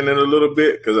jump in a little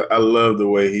bit? Because I love the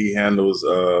way he handles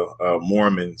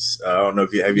Mormons. I don't know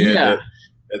if have you had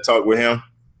that talk with him?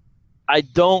 I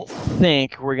don't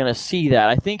think we're going to see that.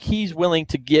 I think he's willing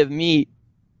to give me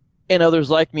and others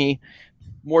like me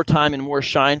more time and more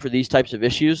shine for these types of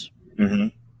issues. Mm-hmm.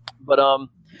 But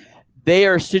they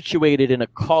are situated in a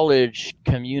college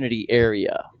community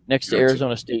area next to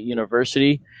Arizona State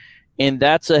University, and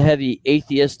that's a heavy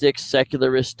atheistic,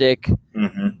 secularistic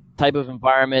type of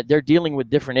environment. They're dealing with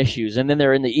different issues, and then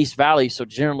they're in the East Valley, so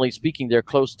generally speaking, they're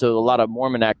close to a lot of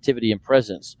Mormon activity and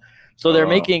presence. So they're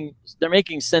making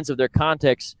sense of their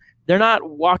context they're not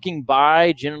walking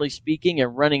by, generally speaking,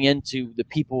 and running into the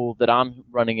people that I'm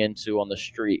running into on the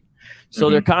street. So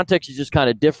their context is just kind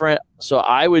of different. So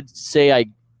I would say I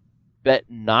bet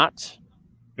not.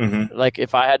 Like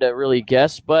if I had to really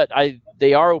guess, but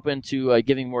they are open to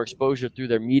giving more exposure through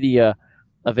their media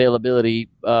availability.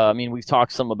 I mean, we've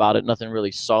talked some about it, nothing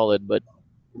really solid, but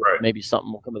maybe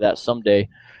something will come of that someday.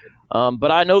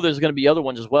 But I know there's going to be other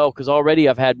ones as well, because already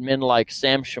I've had men like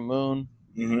Sam Shamoon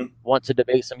want to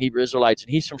debate some Hebrew Israelites,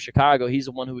 and he's from Chicago. He's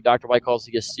the one who Dr. White calls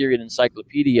the Assyrian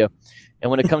Encyclopedia.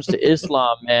 And when it comes to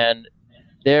Islam, man,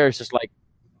 there's just like,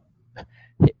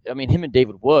 I mean, him and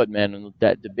David Wood, man, and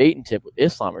that debating tip with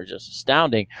Islam are just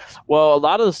astounding. Well, a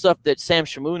lot of the stuff that Sam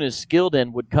Shamoon is skilled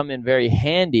in would come in very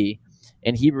handy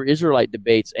in Hebrew Israelite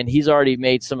debates, and he's already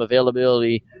made some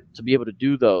availability to be able to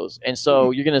do those. And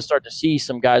so you're going to start to see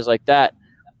some guys like that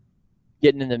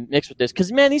getting in the mix with this.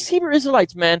 Because, man, these Hebrew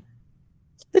Israelites, man,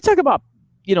 they talk about,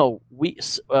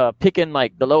 picking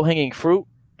like the low-hanging fruit.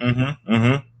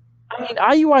 I mean,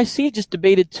 IUIC just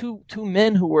debated two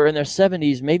men who were in their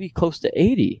 70s, maybe close to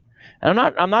 80. And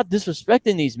I'm not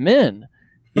disrespecting these men.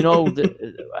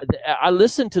 I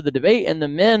listened to the debate, and the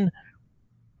men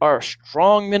are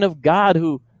strong men of God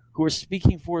who are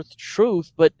speaking forth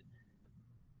truth. But,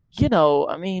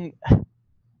 I mean,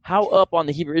 how up on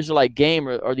the Hebrew Israelite game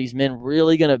are these men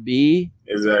really going to be?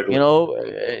 Exactly.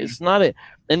 It's not it.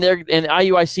 And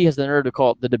IUIC has the nerve to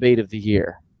call it the debate of the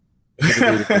year.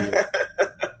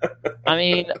 I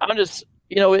mean, I'm just,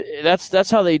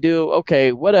 that's how they do.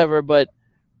 Okay, whatever. But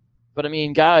I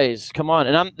mean, guys, come on.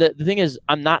 And the thing is,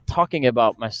 I'm not talking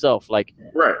about myself. Like,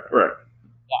 right.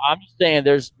 I'm just saying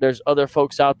there's other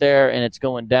folks out there, and it's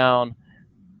going down,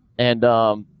 and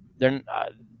it'll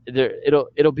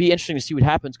be interesting to see what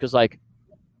happens, because like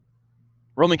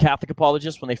Roman Catholic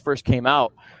apologists, when they first came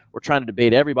out, were trying to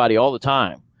debate everybody all the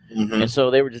time, and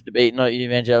so they were just debating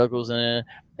evangelicals, and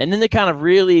then they kind of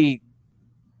really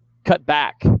cut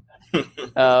back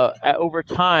over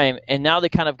time, and now they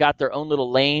kind of got their own little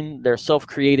lane. They're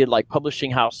self-created, like publishing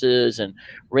houses and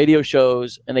radio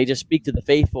shows, and they just speak to the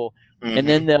faithful. And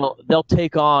then they'll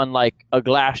take on like a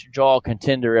glass jaw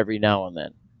contender every now and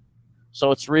then. So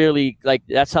it's really like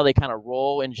that's how they kind of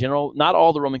roll in general. Not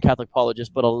all the Roman Catholic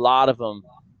apologists, but a lot of them.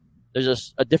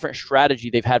 There's a different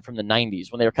strategy they've had from the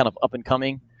 90s when they were kind of up and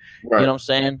coming. Right. You know what I'm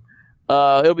saying?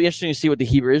 It'll be interesting to see what the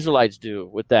Hebrew Israelites do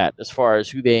with that, as far as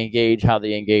who they engage, how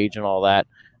they engage, and all that.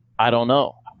 I don't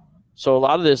know. So a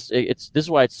lot of this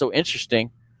is why it's so interesting,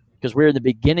 because we're in the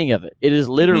beginning of it. It is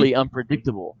literally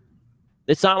unpredictable.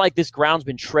 It's not like this ground's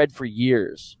been tread for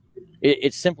years.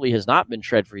 It simply has not been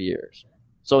tread for years.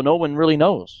 So no one really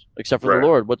knows, except for the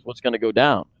Lord, what's going to go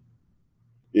down.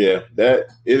 Yeah, it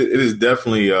is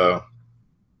definitely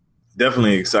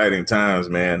exciting times,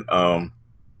 man.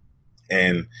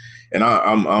 And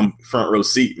I'm front row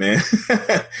seat, man.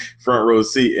 Front row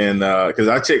seat, and because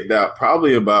I checked out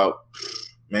probably about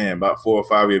 4 or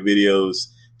 5 of your videos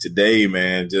today,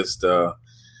 man.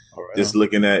 Just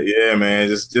looking at, man,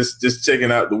 just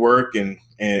checking out the work, and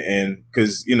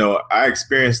because I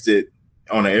experienced it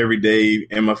on an everyday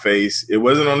in my face. It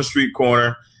wasn't on the street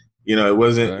corner, it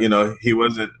wasn't, he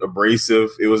wasn't abrasive.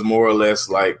 It was more or less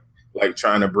like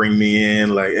trying to bring me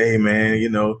in, like, hey man,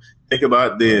 think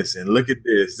about this and look at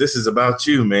this. This is about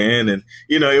you, man. And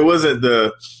it wasn't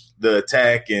the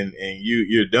attack and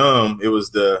you're dumb. It was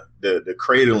the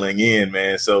cradling in,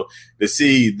 man. So to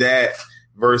see that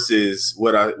versus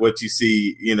what you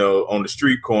see, on the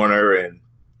street corner and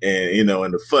and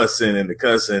the fussing and the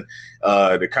cussing,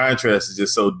 the contrast is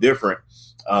just so different.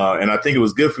 And I think it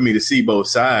was good for me to see both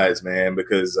sides, man,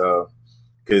 because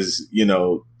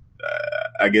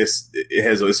I guess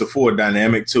it's a full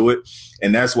dynamic to it.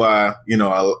 And that's why,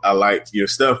 I like your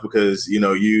stuff, because, you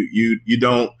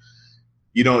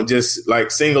don't just like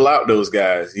single out those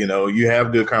guys. You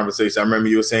have good conversation. I remember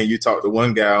you were saying you talked to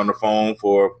one guy on the phone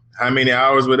for how many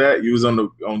hours with that? You was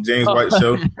on James White's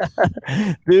show?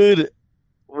 Dude,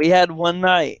 we had one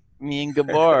night, me and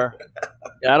B.A.R.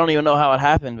 I don't even know how it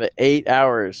happened, but 8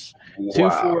 hours, wow. 2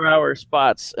 4-hour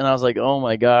spots. And I was like, oh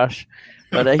my gosh.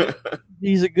 But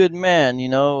he's a good man.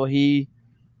 I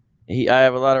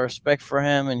have a lot of respect for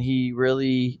him, and he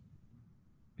really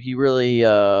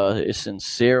is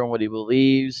sincere in what he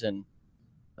believes, and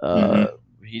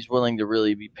he's willing to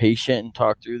really be patient and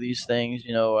talk through these things.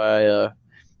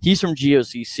 He's from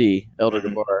GOCC, Elder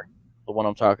B.A.R, the one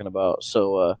I'm talking about.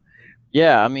 So,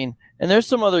 I mean, and there's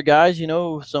some other guys,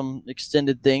 some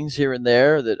extended things here and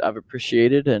there that I've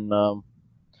appreciated, and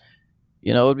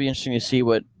it'd be interesting to see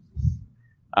what.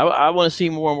 I want to see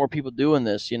more and more people doing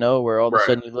this, where all of a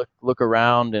sudden you look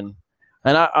around and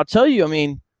I'll tell you, I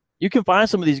mean, You can find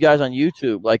some of these guys on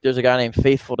YouTube. Like there's a guy named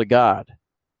Faithful to God.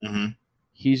 Mm-hmm.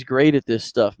 He's great at this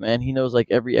stuff, man. He knows like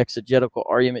every exegetical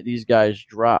argument these guys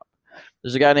drop.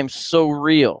 There's a guy named So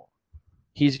Real.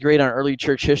 He's great on early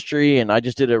church history, and I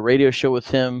just did a radio show with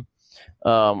him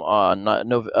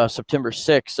on September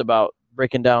 6th about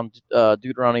breaking down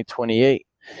Deuteronomy 28.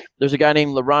 There's a guy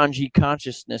named Laranji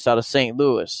Consciousness out of St.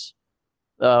 Louis.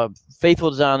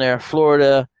 Faithful's down there in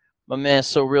Florida. My man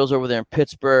So Real's over there in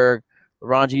Pittsburgh.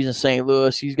 Laranji's in St.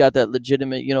 Louis. He's got that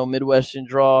legitimate, Midwestern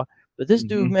draw. But this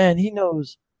dude, man, he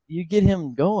knows. You get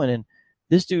him going, and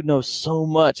this dude knows so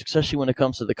much, especially when it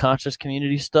comes to the conscious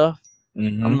community stuff.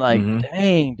 I'm like,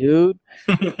 dang, dude.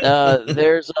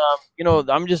 There's,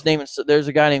 I'm just naming. There's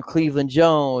a guy named Cleveland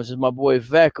Jones. There's my boy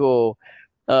Veckel.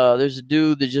 There's a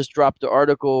dude that just dropped an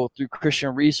article through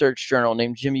Christian Research Journal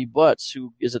named Jimmy Butts,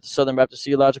 who is at the Southern Baptist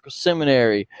Theological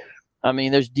Seminary. I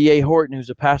mean, there's D.A. Horton, who's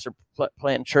a pastor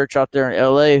planting church out there in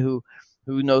L.A., who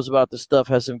knows about this stuff,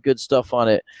 has some good stuff on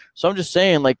it. So I'm just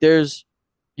saying, like, there's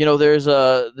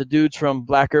the dudes from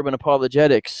Black Urban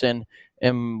Apologetics and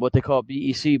what they call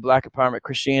BEC, Black Empowerment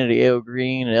Christianity, A.O.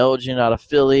 Green and Elgin out of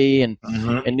Philly and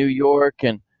New York.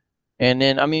 And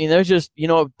then, I mean, there's just,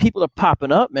 people are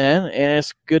popping up, man, and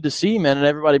it's good to see, man, and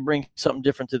everybody brings something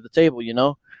different to the table,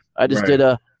 I just did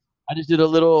a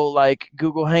little, like,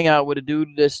 Google Hangout with a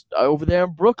dude that's over there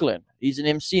in Brooklyn. He's an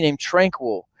MC named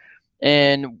Tranquil.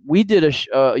 And we did a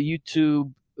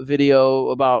YouTube video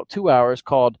about 2 hours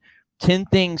called 10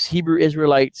 Things Hebrew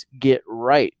Israelites Get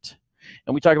Right.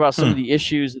 And we talk about some of the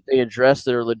issues that they address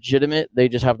that are legitimate. They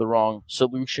just have the wrong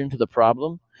solution to the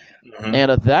problem.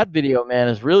 And that video, man,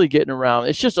 is really getting around.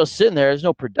 It's just us sitting there. There's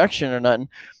no production or nothing.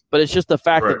 But it's just the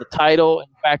fact that the title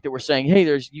and the fact that we're saying,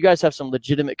 hey, you guys have some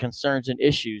legitimate concerns and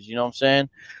issues. You know what I'm saying?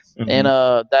 And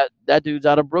that dude's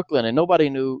out of Brooklyn, and nobody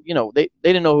knew, they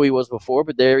didn't know who he was before,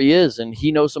 but there he is. And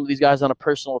he knows some of these guys on a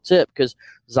personal tip because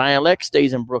Zion Lex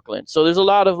stays in Brooklyn. So there's a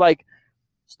lot of like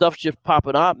stuff just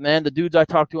popping up, man. The dudes I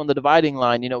talked to on the dividing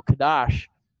line, Kadash,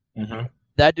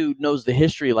 that dude knows the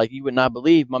history like you would not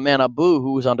believe. My man Abu,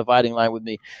 who was on dividing line with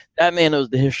me, that man knows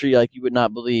the history like you would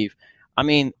not believe. I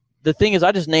mean, the thing is,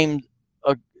 I just named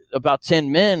about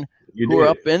 10 men who are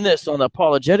up in this on the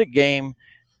apologetic game.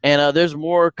 And there's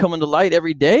more coming to light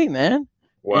every day, man.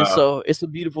 Wow. And so it's a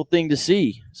beautiful thing to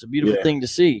see. It's a beautiful thing to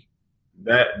see.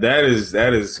 That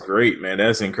is great, man.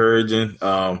 That's encouraging.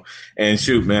 And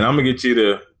shoot, man, I'm gonna get you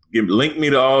to link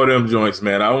me to all them joints,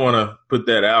 man. I want to put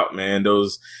that out, man.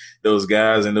 Those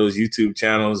guys and those YouTube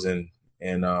channels, and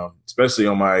especially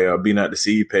on my Be Not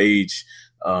Deceived page,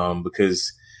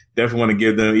 because definitely want to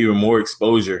give them even more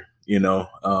exposure.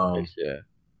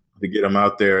 To get them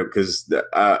out there, because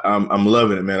I'm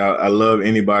loving it, man. I love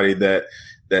anybody that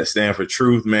stand for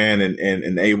truth, man,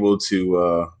 and able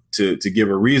to give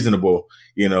a reasonable,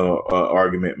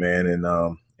 argument, man. And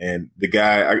the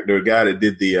guy that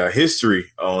did the history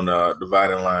on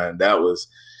Dividing Line, that was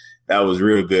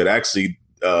real good. Actually,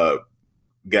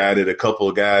 guided a couple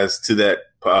of guys to that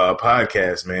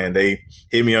podcast, man. They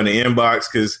hit me on the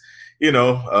inbox because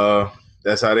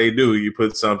that's how they do. You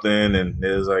put something and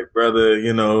it's like, brother,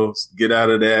 get out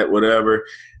of that, whatever.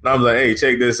 And I'm like, hey,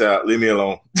 check this out. Leave me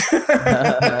alone.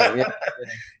 And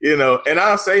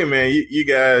I'll say, man, you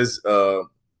guys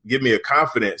give me a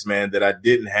confidence, man, that I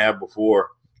didn't have before.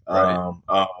 Right.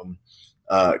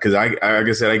 Cause like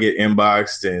I said, I get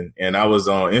inboxed and I was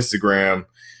on Instagram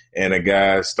and a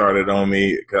guy started on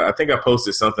me. I think I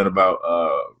posted something about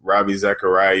Ravi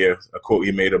Zachariah, a quote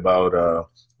he made about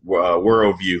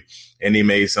worldview, and he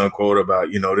made some quote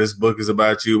about this book is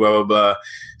about you, blah blah blah.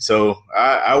 So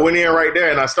I went in right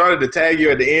there and I started to tag you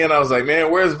at the end. I was like,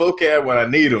 man, where's Vocab when I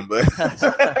need him? But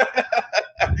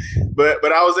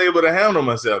but I was able to handle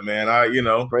myself, man. I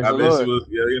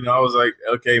was like,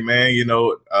 okay, man,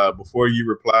 before you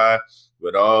reply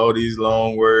with all these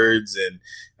long words, and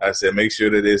I said, make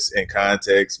sure that it's in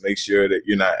context, make sure that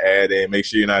you're not adding, make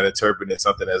sure you're not interpreting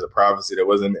something as a prophecy that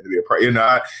wasn't meant to be a prophecy.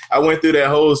 I went through that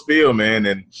whole spiel, man,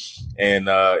 and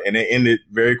it ended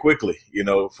very quickly,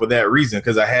 for that reason,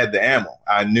 because I had the ammo.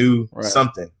 I knew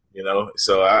something,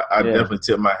 so I definitely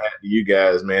tip my hat to you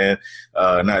guys, man.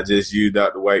 Not just you,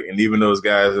 Dr. White, and even those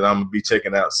guys that I'm going to be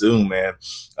checking out soon, man.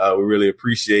 We really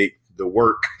appreciate the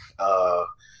work,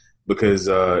 because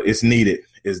it's needed.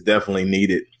 It's definitely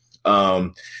needed.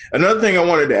 Another thing I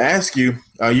wanted to ask you,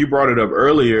 you brought it up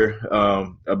earlier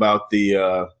about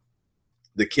the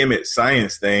Kemet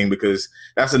science thing, because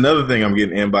that's another thing I'm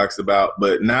getting inboxed about,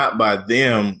 but not by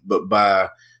them, but by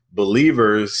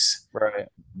believers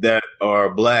that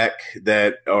are Black,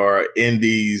 that are in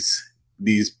these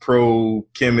pro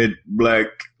Kemet Black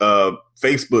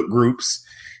Facebook groups.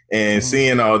 and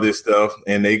seeing all this stuff,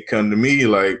 and they come to me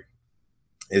like,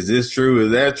 is this true?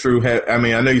 Is that true? I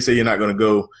mean, I know you say you're not going to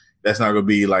go, that's not going to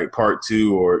be like part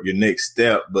 2 or your next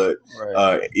step, but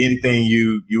anything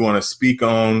you want to speak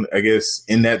on, I guess,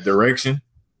 in that direction?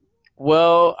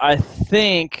 Well, I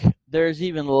think there's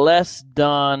even less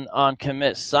done on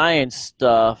commit science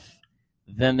stuff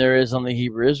than there is on the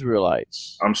Hebrew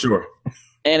Israelites. I'm sure.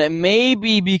 And it may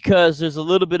be because there's a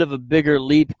little bit of a bigger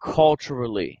leap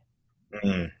culturally.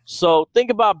 So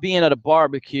think about being at a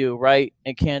barbecue, right,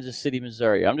 in Kansas City,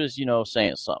 Missouri. I'm just,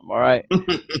 saying something, all right?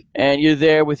 And you're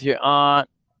there with your aunt,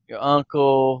 your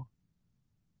uncle,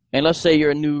 and let's say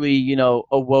you're a newly,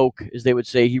 awoke, as they would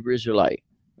say, Hebrew Israelite.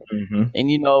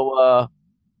 And,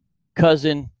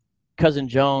 cousin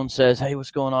Jones says, hey,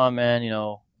 what's going on, man?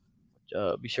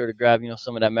 Be sure to grab,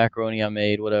 some of that macaroni I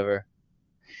made, whatever.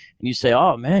 And you say,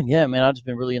 oh, man, yeah, man, I've just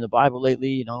been really in the Bible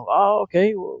lately, Oh,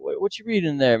 okay, what you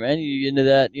reading there, man? You into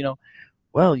that,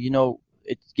 Well,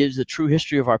 it gives the true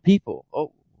history of our people.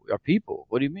 Oh, our people?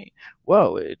 What do you mean?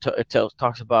 Well, it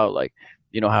talks about, like,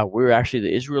 how we're actually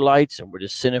the Israelites and we're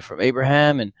descended from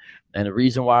Abraham, and the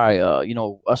reason why,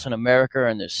 us in America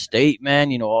and this state, man,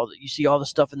 you see all the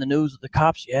stuff in the news with the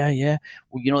cops. Yeah.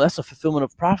 Well, that's a fulfillment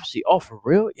of prophecy. Oh, for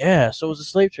real? Yeah. So is the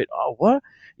slave trade. Oh, what?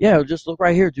 Yeah, just look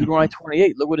right here, Deuteronomy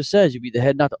 28. Look what it says. You be the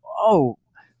head, not the. Oh,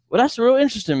 well, that's real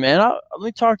interesting, man. Let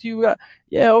me talk to you.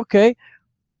 Yeah, okay.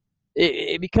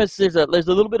 Because there's a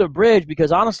little bit of bridge.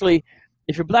 Because honestly,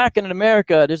 if you're black and in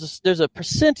America, there's a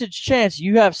percentage chance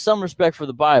you have some respect for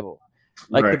the Bible.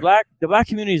 Like the black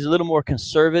community is a little more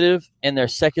conservative in their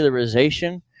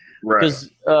secularization. Because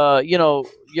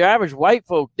your average white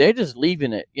folk, they're just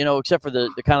leaving it. Except for the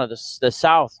kind of the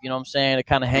South. You know what I'm saying? They're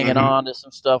kind of hanging on to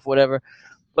some stuff, whatever.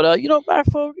 But, black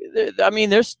folk, I mean,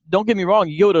 don't get me wrong,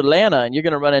 you go to Atlanta and you're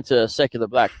going to run into a secular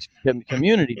black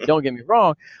community. Don't get me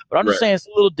wrong. But I'm just saying it's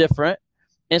a little different.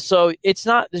 And so it's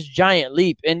not this giant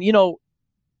leap. And,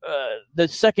 the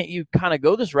second you kind of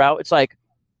go this route, it's like,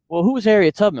 well, who was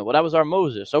Harriet Tubman? Well, that was our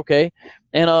Moses. Okay.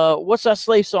 And what's that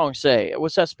slave song say?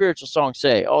 What's that spiritual song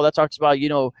say? Oh, that talks about,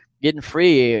 getting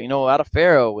free, out of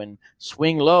Pharaoh and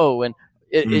swing low. And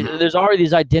there's already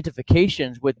these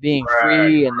identifications with being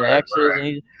free and the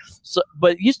Exodus.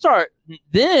 But you start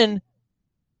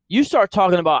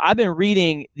talking about, I've been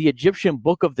reading the Egyptian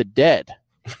Book of the Dead.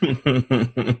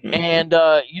 And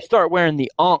you start wearing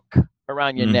the ankh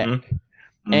around your neck.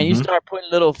 And you start putting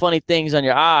little funny things on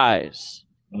your eyes.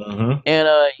 And,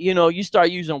 you start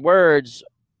using words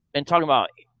and talking about,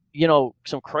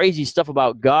 some crazy stuff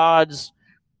about gods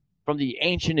from the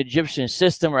ancient Egyptian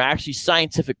system are actually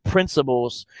scientific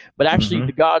principles, but actually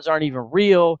the gods aren't even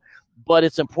real. But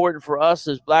it's important for us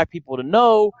as black people to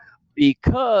know,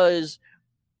 because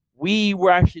we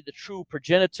were actually the true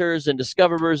progenitors and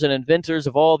discoverers and inventors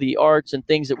of all the arts and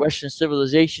things that Western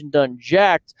civilization done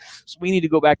jacked. So we need to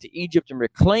go back to Egypt and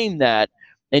reclaim that.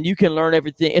 And you can learn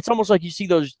everything. It's almost like you see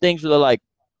those things where they're like,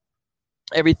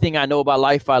 everything I know about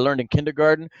life I learned in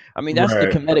kindergarten. I mean, that's the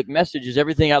Kemetic message, is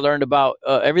everything I learned about,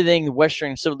 everything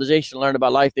Western civilization learned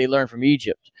about life, they learned from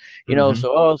Egypt.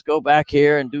 So, let's go back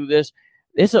here and do this.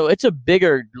 It's a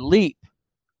bigger leap.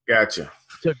 Gotcha.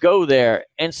 To go there.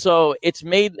 And so it's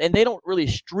made, and they don't really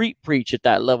street preach at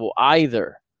that level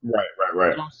either. Right. You know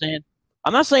what I'm saying?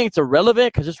 I'm not saying it's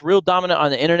irrelevant, because it's real dominant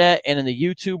on the internet and in the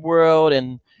YouTube world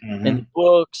and in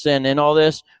books and all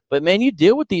this. But, man, you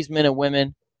deal with these men and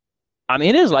women. I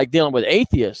mean, it is like dealing with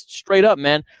atheists, straight up,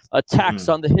 man. Attacks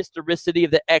on the historicity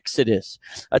of the Exodus,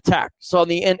 attacks on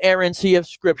the inerrancy of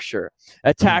Scripture,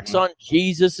 attacks on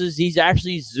Jesus's, he's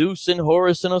actually Zeus and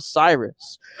Horus and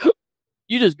Osiris.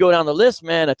 You just go down the list,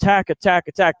 man. Attack.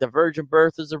 The virgin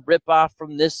birth is a ripoff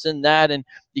from this and that, and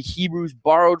the Hebrews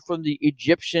borrowed from the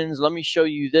Egyptians. Let me show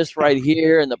you this right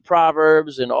here, and the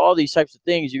Proverbs and all these types of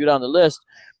things. You go down the list.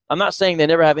 I'm not saying they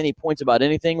never have any points about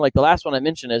anything. Like the last one I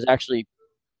mentioned is actually,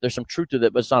 there's some truth to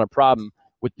it, but it's not a problem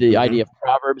with the idea of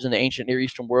Proverbs in the ancient Near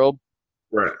Eastern world.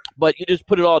 Right. But you just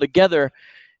put it all together,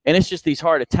 and it's just these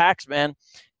hard attacks, man.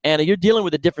 And you're dealing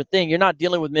with a different thing. You're not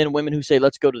dealing with men and women who say,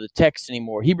 let's go to the text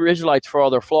anymore. Hebrew Israelites, for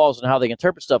all their flaws and how they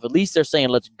interpret stuff, at least they're saying,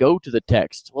 let's go to the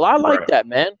text. Well, I like that,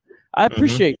 man. I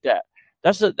appreciate that.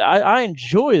 I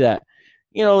enjoy that.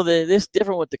 This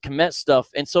different with the Kemet stuff.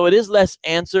 And so it is less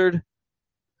answered.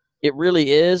 It really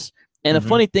is. And the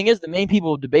funny thing is, the main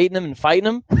people debating them and fighting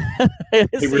them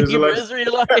is the Hebrew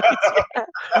Israelites.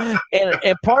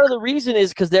 And part of the reason is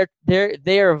because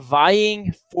they are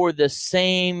vying for the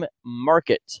same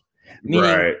market,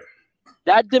 meaning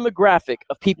that demographic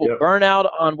of people burn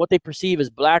out on what they perceive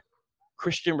as black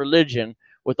Christian religion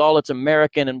with all its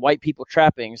American and white people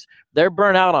trappings. They're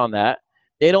burnt out on that,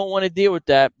 They don't want to deal with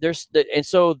that. And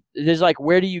so there's like,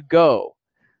 where do you go?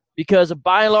 Because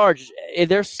by and large,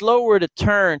 they're slower to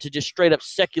turn to just straight up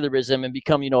secularism and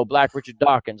become, Black Richard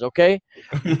Dawkins, okay?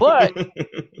 But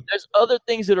there's other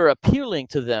things that are appealing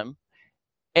to them.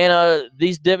 And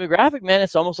these demographic, man,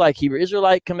 it's almost like Hebrew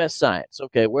Israelite commit science.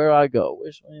 Okay, where do I go?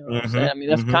 What I'm saying? I mean,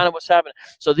 that's kind of what's happening.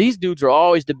 So these dudes are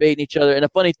always debating each other. And the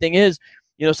funny thing is,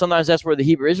 sometimes that's where the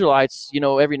Hebrew Israelites,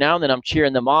 every now and then I'm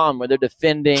cheering them on where they're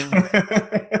defending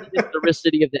the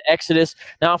historicity of the Exodus.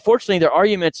 Now, unfortunately, their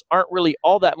arguments aren't really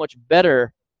all that much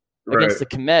better against the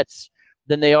Kemets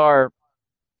than they are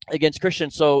against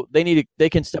Christians. So they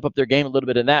can step up their game a little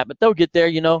bit in that, but they'll get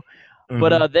there,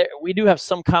 But we do have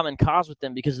some common cause with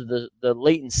them because of the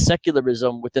latent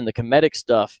secularism within the Kemetic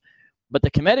stuff. But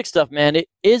the Kemetic stuff, man, it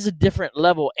is a different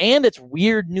level, and it's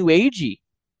weird New Agey.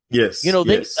 Yes. They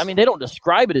don't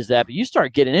describe it as that, but you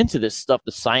start getting into this stuff,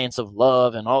 the science of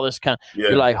love and all this kind of,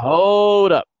 you're like,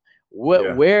 hold up.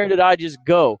 Where did I just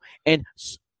go? And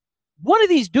one of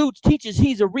these dudes teaches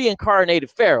he's a reincarnated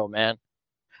Pharaoh, man.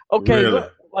 Okay, really?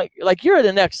 like you're at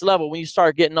the next level when you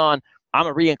start getting on, I'm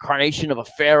a reincarnation of a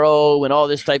Pharaoh and all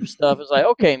this type of stuff. It's like,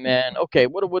 okay, man, okay,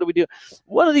 what do we do?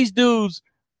 One of these dudes,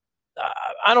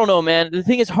 I don't know, man. The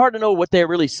thing is hard to know what they're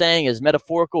really saying is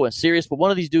metaphorical and serious, but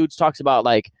one of these dudes talks about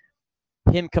like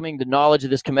him coming to knowledge of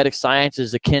this Kemetic science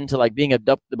is akin to like being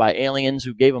abducted by aliens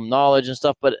who gave him knowledge and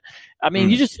stuff. But I mean,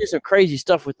 you just see some crazy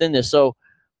stuff within this. So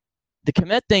the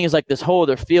Kemet thing is like this whole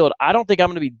other field. I don't think I'm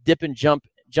going to be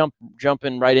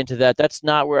jumping right into that. That's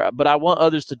not where, but I want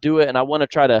others to do it. And I want to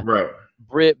try to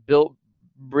build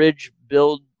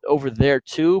over there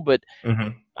too. But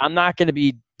I'm not going to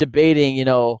be debating,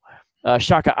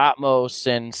 Shaka Atmos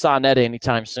and Sonetta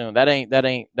anytime soon. That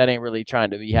ain't really trying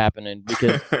to be happening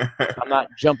because I'm not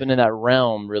jumping in that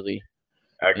realm really.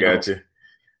 I got you.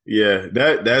 Yeah,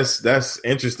 that's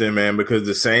interesting, man, because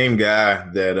the same guy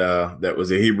that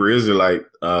was a Hebrew Israelite,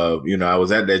 I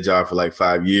was at that job for like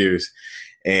 5 years,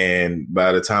 and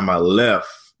by the time I left,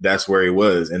 that's where he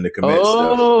was in the Kemet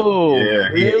stuff. Oh, yeah,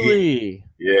 really?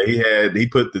 He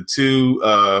put the two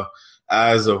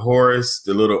Eyes of Horus,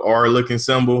 the little R looking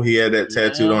symbol. He had that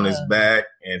tattooed on his back,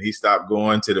 and he stopped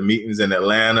going to the meetings in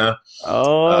Atlanta.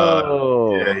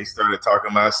 He started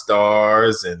talking about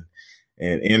stars and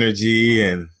energy,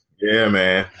 and yeah,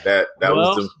 man, that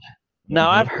was the. Now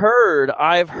I've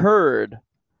heard.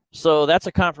 So that's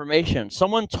a confirmation.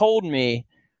 Someone told me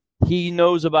he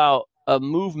knows about a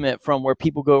movement from where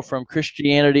people go from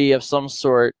Christianity of some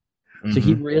sort to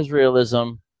Hebrew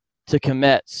Israelism to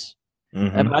Kemets.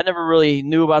 And I never really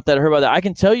knew about that or heard about that. I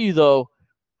can tell you though,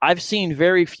 I've seen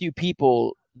very few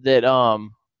people that are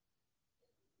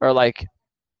like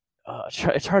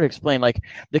it's hard to explain. Like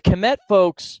the Kemet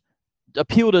folks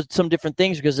appeal to some different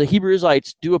things because the Hebrew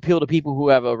Israelites do appeal to people who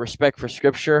have a respect for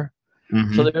Scripture.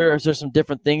 So there's some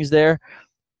different things there.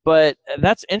 But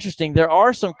that's interesting. There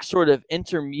are some sort of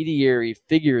intermediary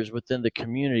figures within the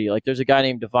community. Like there's a guy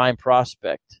named Divine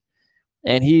Prospect.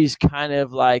 And he's kind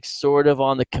of like sort of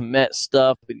on the Kemet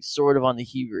stuff, but he's sort of on the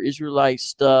Hebrew Israelite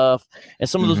stuff. And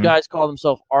some of those guys call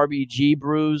themselves RBG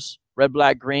Brews, red,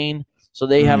 black, green. So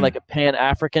they have like a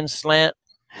Pan-African slant.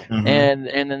 And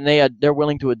then they're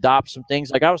willing to adopt some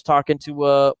things. Like I was talking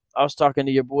to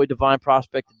your boy Divine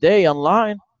Prospect today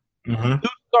online. Dude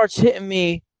starts hitting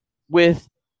me with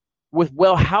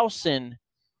Wellhausen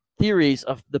theories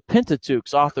of the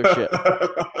Pentateuch's authorship.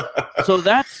 So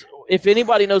that's, if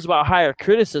anybody knows about higher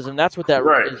criticism, that's what that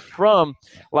is from.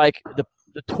 Like the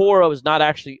Torah was not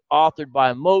actually authored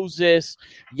by Moses,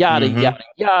 yada,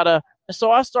 yada. And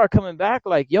so I start coming back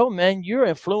like, yo, man, you're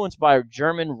influenced by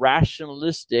German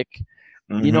rationalistic,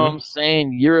 you know what I'm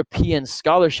saying, European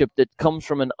scholarship that comes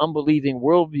from an unbelieving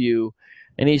worldview.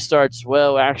 And he starts,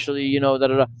 well, actually,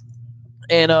 da-da-da.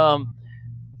 And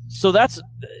so that's,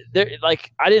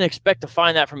 like, I didn't expect to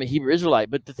find that from a Hebrew Israelite.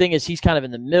 But the thing is, he's kind of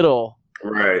in the middle.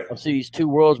 Right. Of these two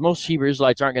worlds. Most Hebrew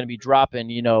Israelites aren't going to be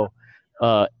dropping,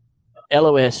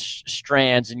 Elohist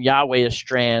strands and Yahweh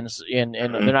strands, and they're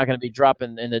not going to be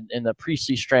dropping in the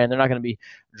priestly strand. They're not going to be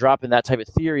dropping that type of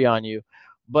theory on you.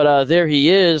 But there he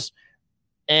is,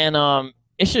 and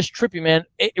it's just trippy, man.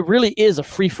 It really is a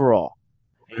free for all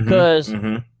because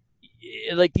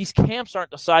like these camps aren't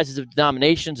the sizes of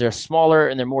denominations. They're smaller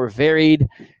and they're more varied,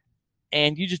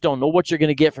 and you just don't know what you're going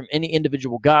to get from any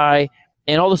individual guy.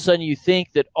 And all of a sudden you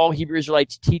think that all Hebrew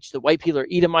Israelites teach the white people are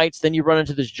Edomites. Then you run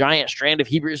into this giant strand of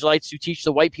Hebrew Israelites who teach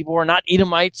the white people are not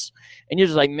Edomites. And you're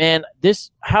just like, man,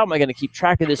 how am I going to keep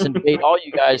track of this and debate all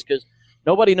you guys? Because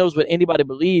nobody knows what anybody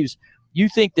believes. You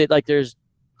think that like there's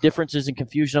differences and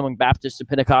confusion among Baptists and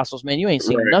Pentecostals. Man, you ain't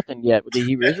seen nothing yet with the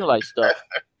Hebrew Israelite stuff.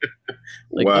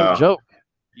 Like, no joke.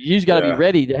 You just got to be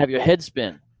ready to have your head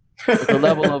spin with the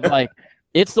level of like,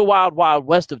 it's the wild, wild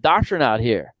west of doctrine out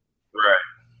here. Right.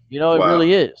 You know, it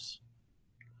really is.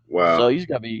 Wow. So you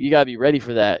gotta be ready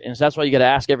for that. And so that's why you got to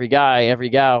ask every guy, every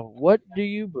gal, what do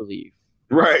you believe?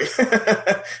 Right.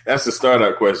 That's the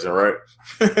startup question, right?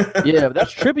 Yeah,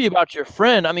 that's trippy about your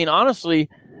friend. I mean, honestly,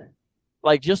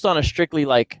 like just on a strictly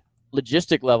like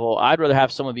logistic level, I'd rather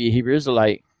have someone be a Hebrew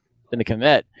Israelite than a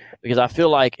Kemet, because I feel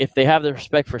like if they have the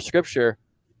respect for Scripture,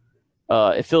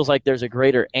 it feels like there's a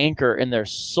greater anchor in their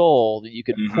soul that you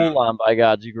could pull on by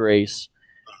God's grace.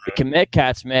 The Kemet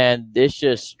cats, man, it's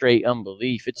just straight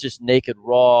unbelief. It's just naked,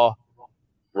 raw,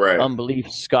 unbelief,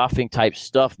 scoffing type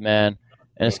stuff, man.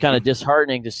 And it's kind of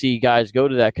disheartening to see guys go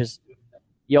to that because,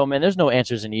 yo, man, there's no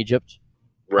answers in Egypt.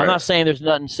 Right. I'm not saying there's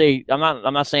nothing to say. I'm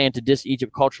not saying to diss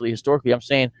Egypt culturally, historically. I'm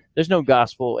saying there's no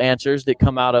gospel answers that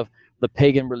come out of the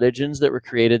pagan religions that were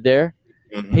created there.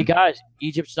 Hey, guys,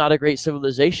 Egypt's not a great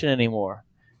civilization anymore.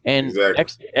 And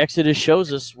Exodus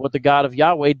shows us what the God of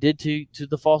Yahweh did to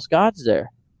the false gods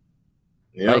there.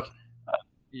 Yeah. Like,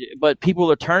 but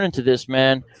people are turning to this,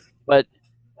 man. But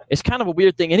it's kind of a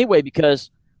weird thing anyway,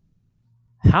 because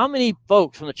how many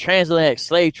folks from the transatlantic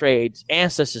slave trades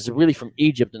ancestors are really from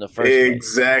Egypt in the first place?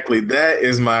 Exactly. That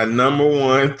is my number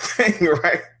one thing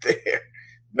right there.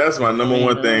 That's my number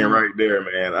one thing right there,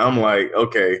 man. I'm like,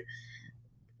 okay,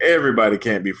 everybody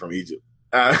can't be from Egypt.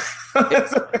 I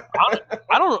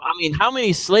mean, how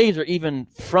many slaves are even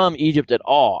from Egypt at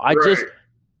all?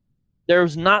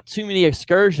 There's not too many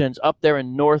excursions up there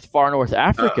in far North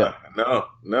Africa. No.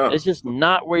 It's just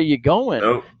not where you're going.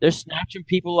 Nope. They're snatching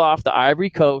people off the Ivory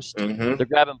Coast. They're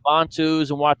grabbing Bantus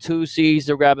and Watusis.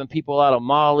 They're grabbing people out of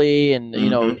Mali and,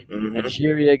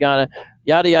 Nigeria, Ghana,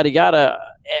 yada, yada, yada.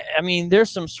 I mean, there's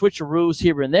some switcheroos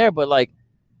here and there, but, like,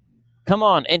 come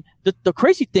on. And the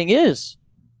crazy thing is,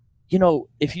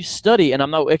 if you study, and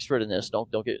I'm no expert in this,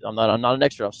 don't get, I'm not an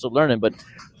expert, I'm still learning, but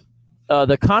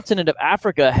the continent of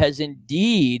Africa has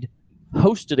indeed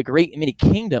hosted a great many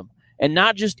kingdom, and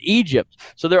not just Egypt.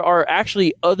 So there are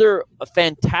actually other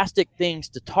fantastic things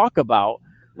to talk about,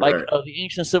 like the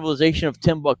ancient civilization of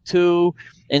Timbuktu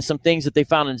and some things that they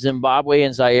found in Zimbabwe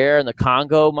and Zaire and the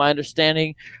Congo, my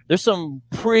understanding. There's some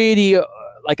pretty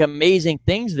amazing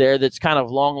things there that's kind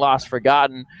of long lost,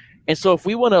 forgotten. And so if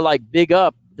we want to big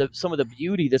up some of the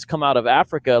beauty that's come out of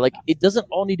Africa, it doesn't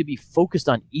all need to be focused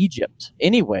on Egypt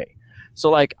anyway.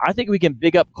 So I think we can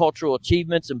big up cultural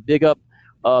achievements and big up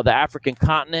the African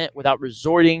continent without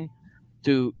resorting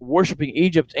to worshiping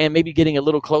Egypt and maybe getting a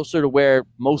little closer to where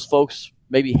most folks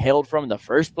maybe hailed from in the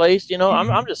first place.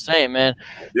 I'm just saying, man,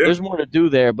 there's more to do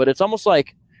there. But it's almost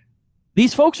like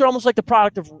these folks are almost like the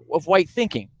product of white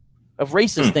thinking, of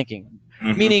racist thinking,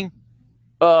 meaning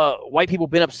white people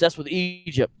been obsessed with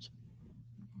Egypt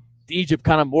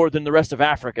kind of more than the rest of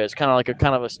Africa. It's kind of like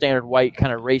a standard white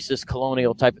kind of racist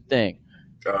colonial type of thing.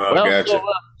 Gotcha.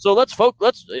 So let's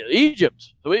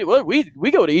Egypt.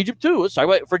 We go to Egypt too. Let's talk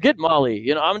about, forget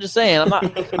Mali. I'm just saying.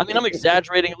 I'm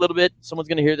exaggerating a little bit. Someone's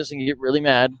gonna hear this and get really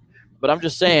mad, but I'm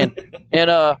just saying.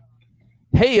 And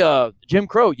hey, Jim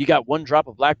Crow, you got one drop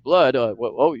of black blood.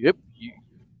 Yep,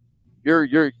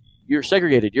 you're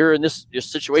segregated. You're in this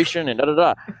situation and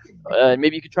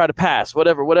maybe you could try to pass.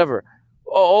 Whatever.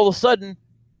 All of a sudden,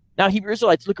 now Hebrew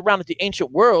Israelites look around at the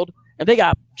ancient world and they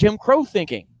got Jim Crow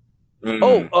thinking.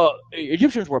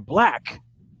 Egyptians were black,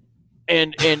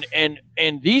 and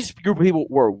these group of people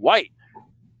were white.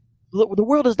 The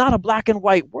world is not a black and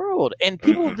white world, and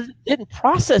people didn't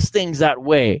process things that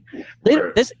way.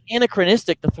 It's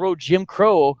anachronistic to throw Jim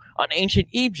Crow on ancient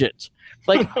Egypt.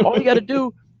 All you got to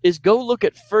do is go look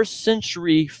at first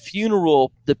century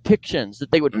funeral depictions that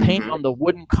they would paint on the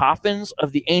wooden coffins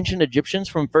of the ancient Egyptians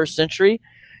from first century.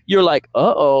 You're like,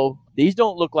 these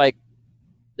don't look like.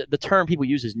 The term people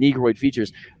use is Negroid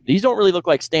features. These don't really look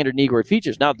like standard Negroid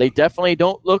features. Now, they definitely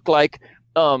don't look like,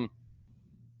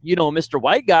 Mr.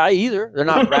 White Guy either. They're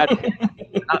not Brad Pitt,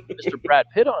 not Mr. Brad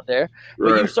Pitt on there.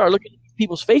 But you start looking at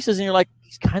people's faces and you're like,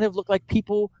 these kind of look like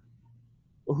people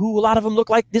who a lot of them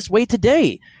look like this way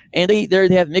today. And they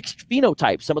have mixed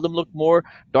phenotypes. Some of them look more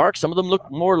dark. Some of them look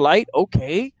more light.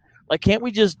 Okay. Can't we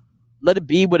just let it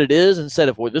be what it is instead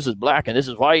of, this is black and this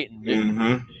is white?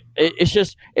 And it's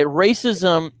just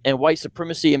racism and white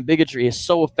supremacy and bigotry is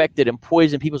so affected and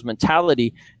poisoned people's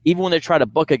mentality. Even when they try to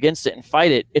buck against it and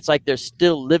fight it, it's like they're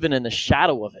still living in the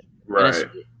shadow of it. Right.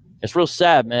 It's real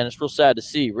sad, man. It's real sad to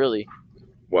see, really.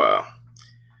 Wow.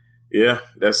 Yeah,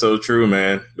 that's so true,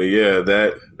 man. But yeah,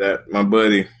 that my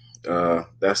buddy,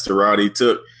 that's the route he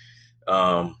took.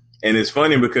 And it's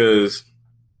funny because,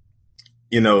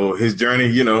 his journey,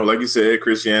 like you said,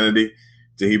 Christianity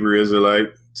to Hebrew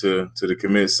Israelite, to the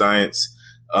commit science.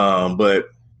 But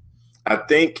I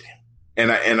think,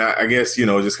 and I guess,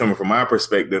 just coming from my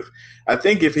perspective, I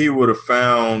think if he would have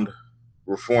found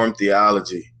Reformed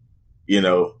theology,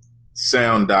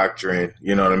 sound doctrine,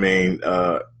 you know what I mean,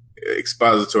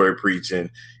 expository preaching,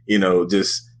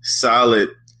 just solid,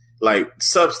 like,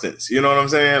 substance, you know what I'm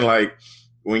saying? Like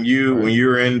when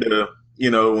you're in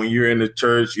the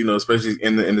church, especially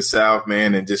in the South,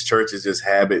 man, and just churches just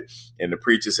habit, and the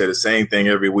preacher say the same thing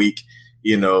every week.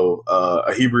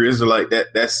 A Hebrew Israelite,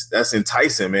 that's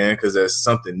enticing, man, because that's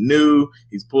something new.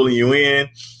 He's pulling you in.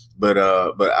 But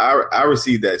I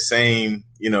received that same,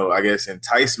 I guess,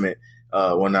 enticement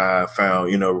when I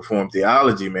found, Reformed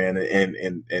theology, man,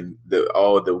 and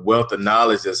all the wealth of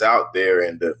knowledge that's out there,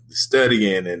 and the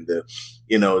studying, and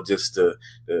just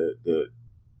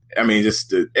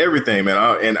everything,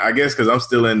 man. And I guess because I'm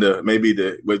still in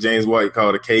what James White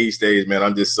called the cage stage, man,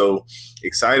 I'm just so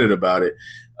excited about it.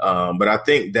 But I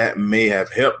think that may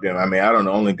have helped him. I mean, I don't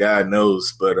know, only God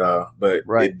knows, but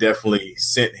right. It definitely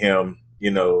sent him,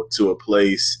 to a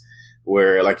place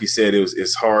where, like you said,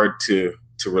 it's hard to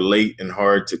relate and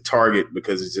hard to target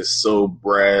because it's just so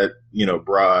broad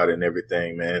and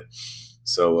everything, man.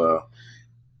 So,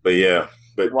 but yeah.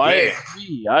 But well,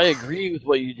 I agree with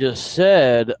what you just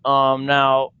said.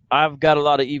 Now, I've got a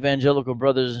lot of evangelical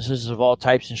brothers and sisters of all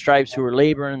types and stripes who are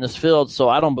laboring in this field, so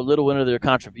I don't belittle any of their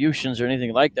contributions or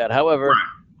anything like that. However, right.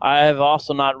 I have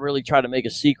also not really tried to make a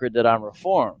secret that I'm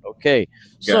Reformed. Okay,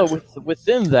 gotcha. So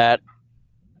within that,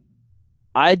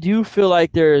 I do feel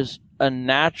like there's a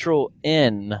natural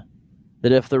in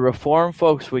that if the Reformed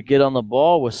folks would get on the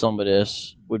ball with some of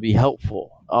this, would be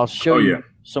helpful. I'll show you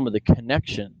some of the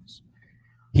connections.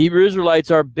 Hebrew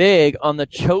Israelites are big on the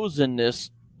chosenness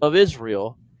of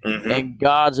Israel. Mm-hmm. And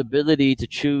God's ability to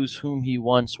choose whom he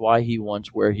wants, why he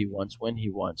wants, where he wants, when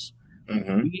he wants.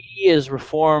 Mm-hmm. We as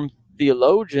Reformed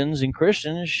theologians and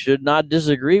Christians should not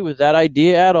disagree with that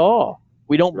idea at all.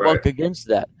 We don't buck against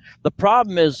that. The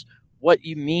problem is what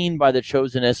you mean by the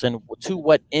chosenness and to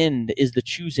what end is the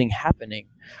choosing happening,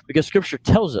 because Scripture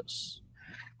tells us.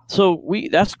 So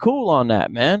that's cool on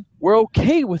that, man. We're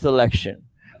okay with election.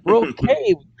 We're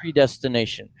okay with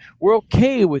predestination. We're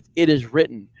okay with it is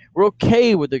written. We're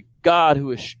okay with a God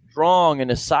who is strong in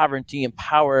his sovereignty and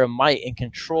power and might and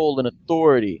control and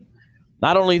authority.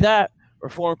 Not only that,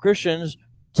 Reformed Christians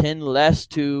tend less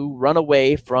to run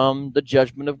away from the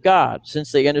judgment of God.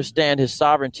 Since they understand his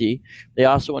sovereignty, they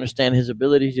also understand his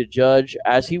ability to judge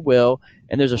as he will,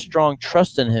 and there's a strong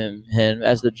trust in him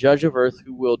as the judge of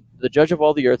the judge of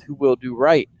all the earth who will do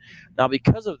right. Now,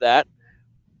 because of that,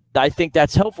 I think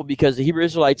that's helpful because the Hebrew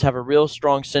Israelites have a real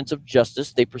strong sense of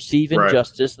justice. They perceive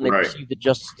injustice and they perceive that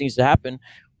justice needs to happen.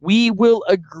 We will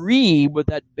agree with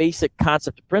that basic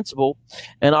concept and principle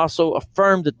and also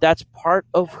affirm that that's part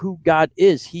of who God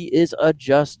is. He is a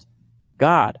just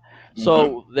God. Mm-hmm.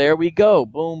 So there we go.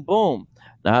 Boom, boom.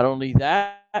 Not only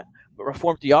that, but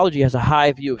Reformed theology has a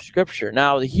high view of Scripture.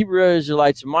 Now, the Hebrew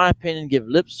Israelites, in my opinion, give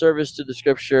lip service to the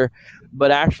Scripture,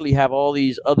 but actually have all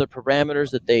these other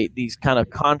parameters these kind of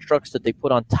constructs that they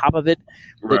put on top of it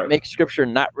that make Scripture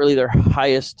not really their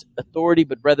highest authority,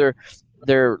 but rather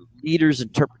their leader's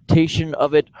interpretation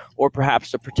of it, or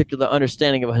perhaps a particular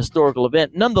understanding of a historical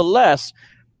event. Nonetheless,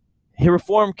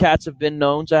 Reformed cats have been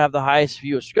known to have the highest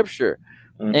view of Scripture,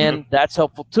 and that's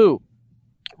helpful too.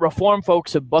 Reformed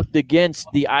folks have bucked against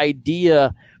the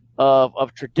idea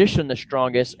of tradition the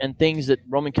strongest and things that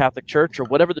Roman Catholic Church or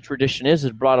whatever the tradition is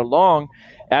brought along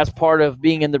as part of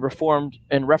being in the Reformed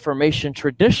and Reformation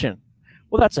tradition.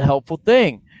 Well, that's a helpful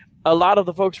thing. A lot of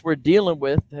the folks we're dealing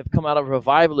with have come out of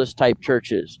revivalist type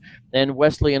churches and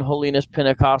Wesleyan holiness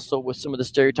Pentecostal with some of the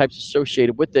stereotypes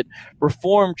associated with it.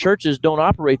 Reformed churches don't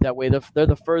operate that way. They're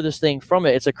the furthest thing from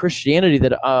it. It's a Christianity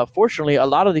that fortunately a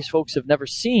lot of these folks have never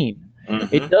seen.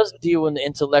 Mm-hmm. It does deal in the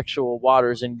intellectual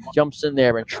waters and jumps in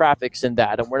there and traffics in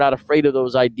that, and we're not afraid of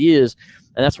those ideas,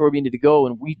 and that's where we need to go,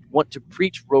 and we want to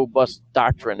preach robust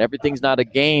doctrine. Everything's not a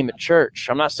game at church.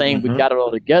 I'm not saying we've got it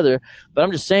all together, but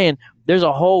I'm just saying there's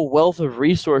a whole wealth of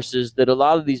resources that a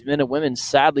lot of these men and women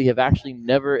sadly have actually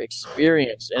never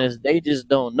experienced, and they just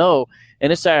don't know,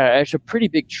 and it's a pretty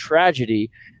big tragedy,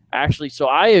 actually. So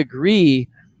I agree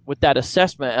with that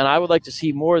assessment, and I would like to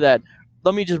see more of that.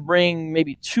 Let me just bring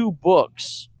maybe 2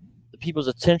 books to people's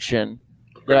attention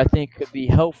that I think could be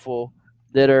helpful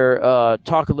that are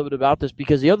talk a little bit about this,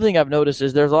 because the other thing I've noticed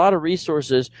is there's a lot of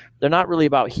resources. They're not really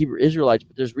about Hebrew Israelites,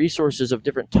 but there's resources of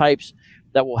different types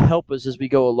that will help us as we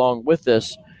go along with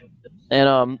this.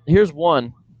 And here's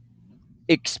one: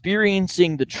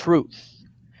 Experiencing the Truth,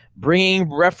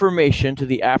 Bringing Reformation to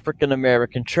the African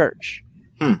American Church.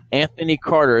 Anthony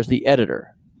Carter is the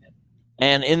editor.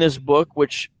 And in this book,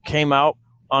 which came out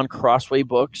on Crossway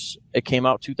Books, it came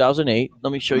out 2008.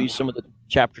 Let me show you some of the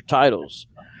chapter titles.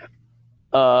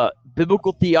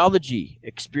 Biblical Theology,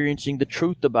 Experiencing the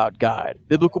Truth About God.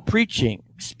 Biblical Preaching,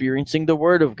 Experiencing the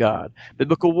Word of God.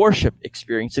 Biblical Worship,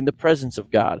 Experiencing the Presence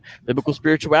of God. Biblical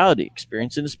Spirituality,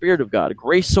 Experiencing the Spirit of God.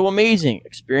 Grace So Amazing,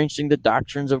 Experiencing the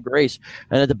Doctrines of Grace.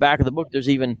 And at the back of the book, there's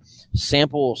even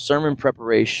sample sermon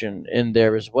preparation in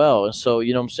there as well. And so,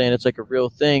 you know what I'm saying? It's like a real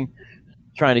thing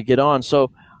trying to get on.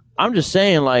 So I'm just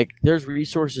saying, like, there's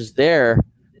resources there,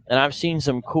 and I've seen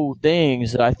some cool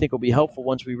things that I think will be helpful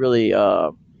once we really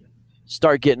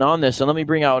start getting on this. And let me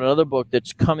bring out another book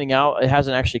that's coming out. It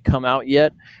hasn't actually come out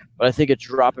yet, but I think it's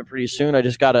dropping pretty soon. I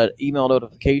just got an email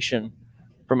notification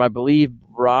from, I believe,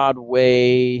 Broad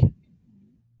and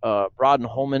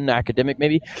Holman Academic,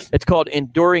 maybe. It's called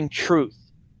Enduring Truth,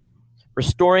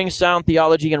 Restoring Sound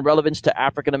Theology and Relevance to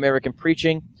African American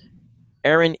Preaching.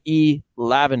 Aaron E.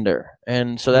 Lavender.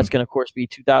 And so that's going to, of course, be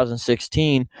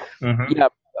 2016. Mm-hmm. Yeah,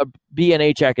 a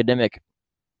B&H academic.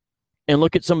 And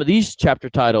look at some of these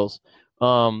chapter titles,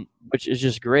 which is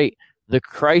just great. The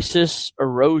Crisis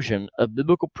Erosion of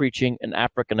Biblical Preaching in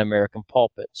African American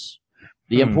Pulpits.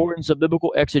 The Importance of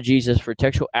Biblical Exegesis for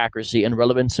Textual Accuracy and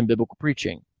Relevance in Biblical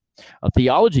Preaching. A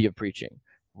Theology of Preaching.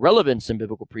 Relevance in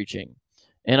Biblical Preaching.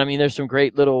 And, I mean, there's some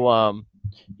great little,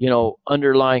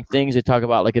 underlying things they talk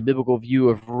about, like a biblical view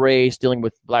of race, dealing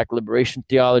with black liberation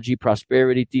theology,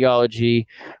 prosperity theology,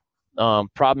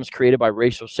 problems created by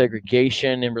racial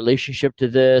segregation in relationship to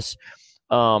this,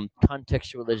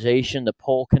 contextualization, the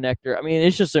pole connector. I mean,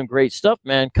 it's just some great stuff,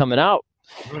 man, coming out.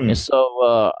 And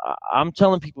so I'm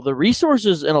telling people the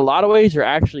resources in a lot of ways are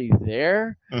actually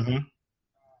there. Mm-hmm.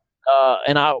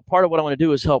 And part of what I want to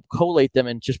do is help collate them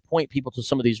and just point people to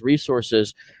some of these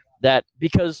resources that,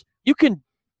 because you can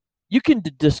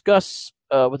discuss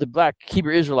with the black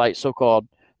Hebrew Israelite, so-called,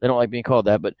 they don't like being called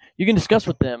that, but you can discuss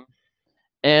with them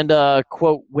and,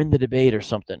 quote, win the debate or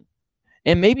something.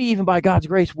 And maybe even by God's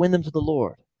grace, win them to the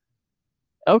Lord.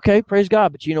 Okay, praise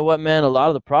God. But you know what, man? A lot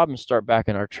of the problems start back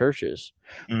in our churches.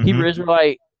 Mm-hmm. Hebrew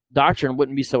Israelite doctrine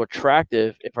wouldn't be so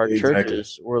attractive if our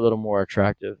churches were a little more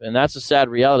attractive. And that's a sad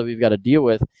reality we've got to deal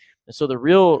with. And so the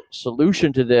real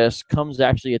solution to this comes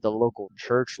actually at the local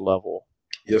church level.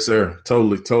 Yes, sir.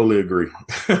 Totally agree.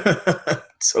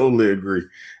 Totally agree.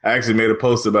 I actually made a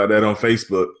post about that on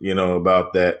Facebook,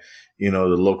 about that, the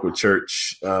local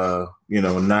church, not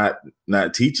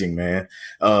teaching, man.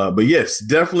 But yes,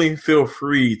 definitely feel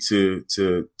free to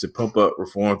pump up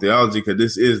Reformed theology, because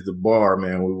this is the bar,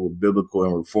 man. We were biblical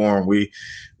and reform. We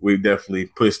definitely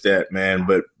push that, man.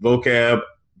 But Vocab,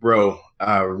 bro,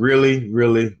 I really,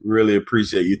 really, really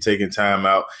appreciate you taking time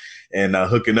out and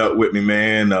hooking up with me,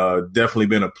 man. Definitely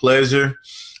been a pleasure.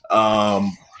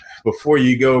 Before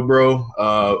you go, bro,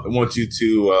 I want you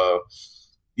to,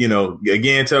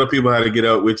 again, tell the people how to get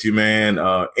up with you, man.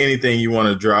 Anything you want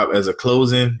to drop as a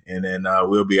closing, and then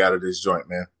we'll be out of this joint,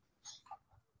 man.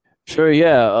 Sure,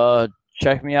 yeah.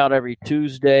 Check me out every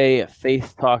Tuesday at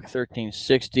Faith Talk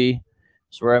 1360.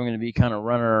 It's where I'm going to be kind of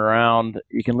running around.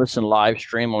 You can listen live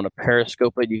stream on a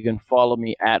Periscope. You can follow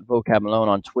me at Vocab Malone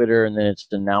on Twitter, and then it's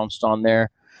announced on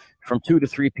there from 2 to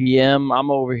 3 p.m.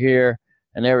 I'm over here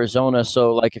in Arizona,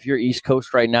 so like if you're East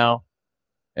Coast right now,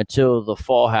 until the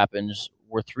fall happens,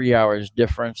 we're 3 hours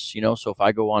difference, so if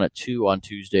I go on at 2 on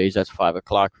Tuesdays, that's 5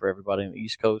 o'clock for everybody on the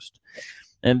East Coast.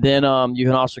 And then you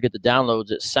can also get the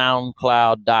downloads at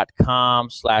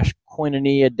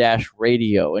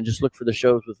soundcloud.com/koinonia-radio. And just look for the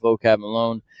shows with Vocab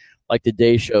Malone, like the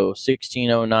day show,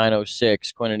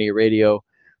 160906, Koinonia Radio,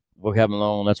 Vocab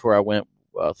Malone. That's where I went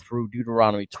through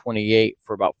Deuteronomy 28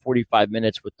 for about 45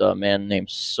 minutes with a man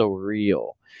named So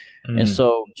Real. And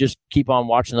so just keep on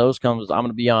watching those comes. I'm going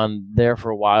to be on there for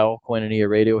a while, Koinonia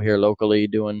Radio here locally,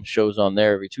 doing shows on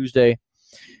there every Tuesday.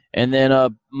 And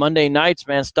then Monday nights,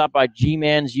 man, stop by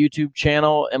G-Man's YouTube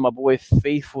channel and my boy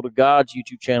Faithful to God's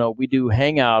YouTube channel. We do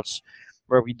hangouts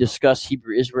where we discuss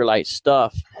Hebrew Israelite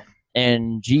stuff.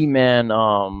 And G-Man,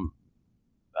 I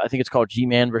think it's called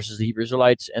G-Man versus the Hebrew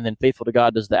Israelites. And then Faithful to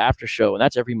God does the after show. And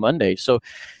that's every Monday. So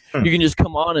you can just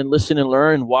come on and listen and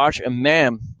learn and watch. And,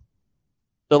 man,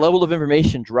 the level of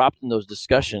information dropped in those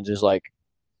discussions is like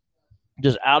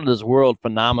just out of this world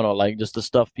phenomenal. Like just the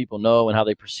stuff people know and how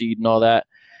they proceed and all that.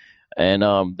 And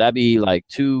that'd be like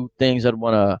two things I'd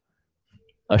want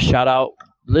to shout out.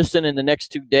 Listen in the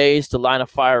next 2 days to Line of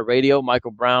Fire Radio.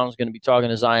 Michael Brown's going to be talking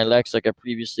to Zion Lex, like I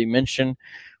previously mentioned.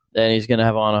 Then he's going to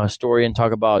have on a historian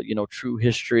talk about, true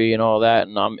history and all that.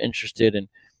 And I'm interested and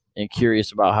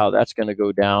curious about how that's going to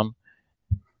go down.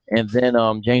 And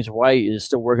then James White is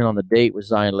still working on the date with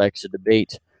Zion Lex, a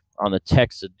debate on the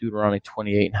text of Deuteronomy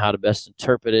 28 and how to best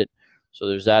interpret it. So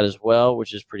there's that as well,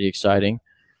 which is pretty exciting.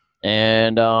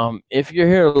 And if you're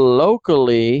here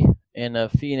locally in the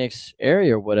Phoenix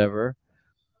area or whatever,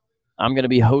 I'm going to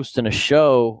be hosting a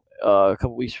show a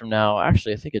couple weeks from now.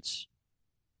 Actually, I think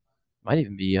might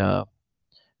even be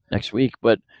next week.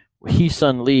 But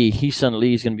Heesun Lee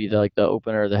is going to be the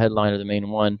opener, the headliner, the main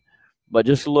one. But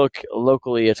just look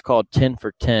locally. It's called 10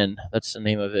 for 10. That's the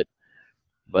name of it.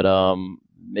 But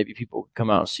maybe people come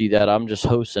out and see that. I'm just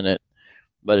hosting it,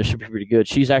 but it should be pretty good.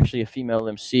 She's actually a female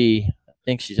MC. I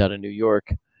think she's out of New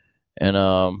York, and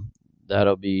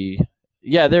that'll be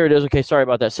there it is. Okay, sorry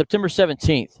about that. September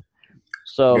 17th.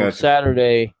 So gotcha.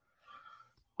 Saturday,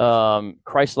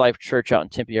 Christ Life Church out in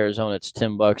Tempe, Arizona. It's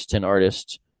 $10, 10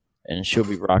 artists, and she'll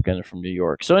be rocking it from New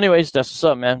York. So, anyways, that's what's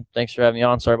up, man. Thanks for having me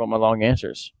on. Sorry about my long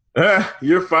answers.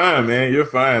 You're fine, man. You're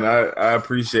fine. I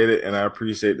appreciate it, and I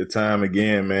appreciate the time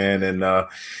again, man. And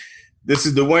this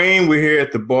is Dwayne. We're here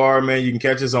at the bar, man. You can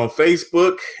catch us on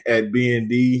Facebook at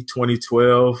BND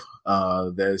 2012.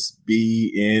 That's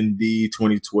BND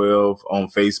 2012 on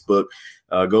Facebook.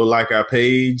 Go like our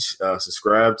page,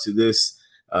 subscribe to this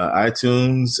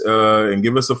iTunes, and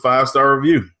give us a 5-star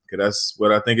review, because that's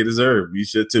what I think it deserves. You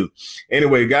should too.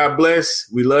 Anyway, God bless.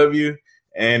 We love you,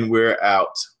 and we're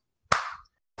out.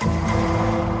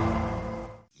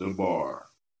 The Bar,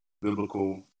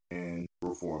 biblical and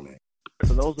reforming.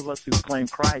 For those of us who claim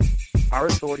Christ, our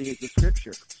authority is the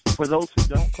Scripture. For those who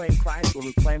don't claim Christ or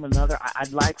who claim another,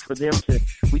 I'd like for them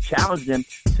we challenge them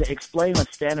to explain a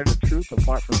standard of truth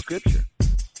apart from Scripture.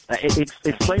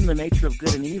 Explain the nature of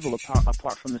good and evil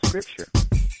apart from the Scripture.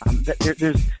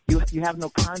 You have no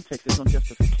context. There's no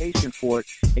justification for it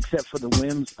except for the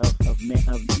whims of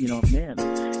men.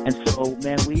 And so,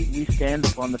 man, we stand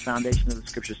upon the foundation of the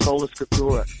Scripture. Sola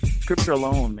Scriptura, Scripture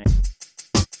alone, man.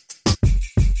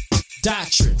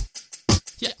 Doctrine.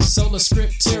 Yeah, Sola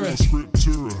Scriptura.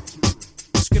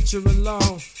 Scripture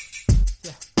alone.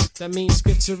 Yeah, that means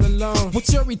Scripture alone.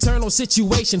 What's your eternal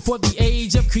situation for the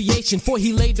age of creation? For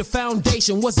he laid the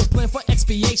foundation, was a plan for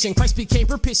expiation. Christ became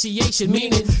propitiation,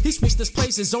 meaning he switched his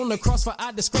places on the cross for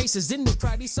our disgraces. In the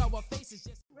crowd, he saw our faces.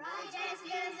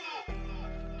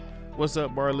 What's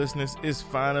up, bar listeners? It's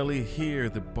finally here,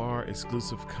 the bar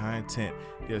exclusive content.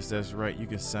 Yes, that's right. You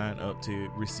can sign up to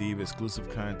receive exclusive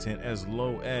content as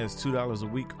low as $2 a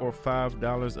week or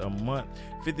 $5 a month,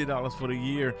 $50 for the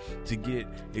year to get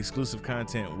exclusive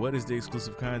content. What is the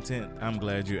exclusive content? I'm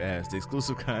glad you asked. The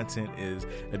exclusive content is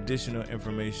additional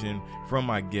information from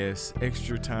my guests,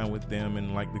 extra time with them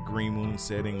in like the green moon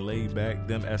setting, laid back,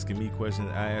 them asking me questions,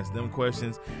 I ask them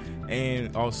questions,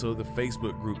 and also the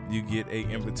Facebook group. You get an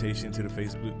invitation to the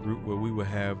Facebook group where we will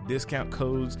have discount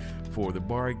codes for the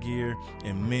bar gear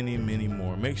and many, many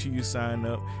more. Make sure you sign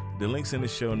up. The link's in the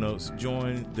show notes.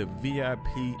 Join the VIP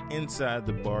inside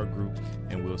the bar group,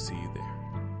 and we'll see you there.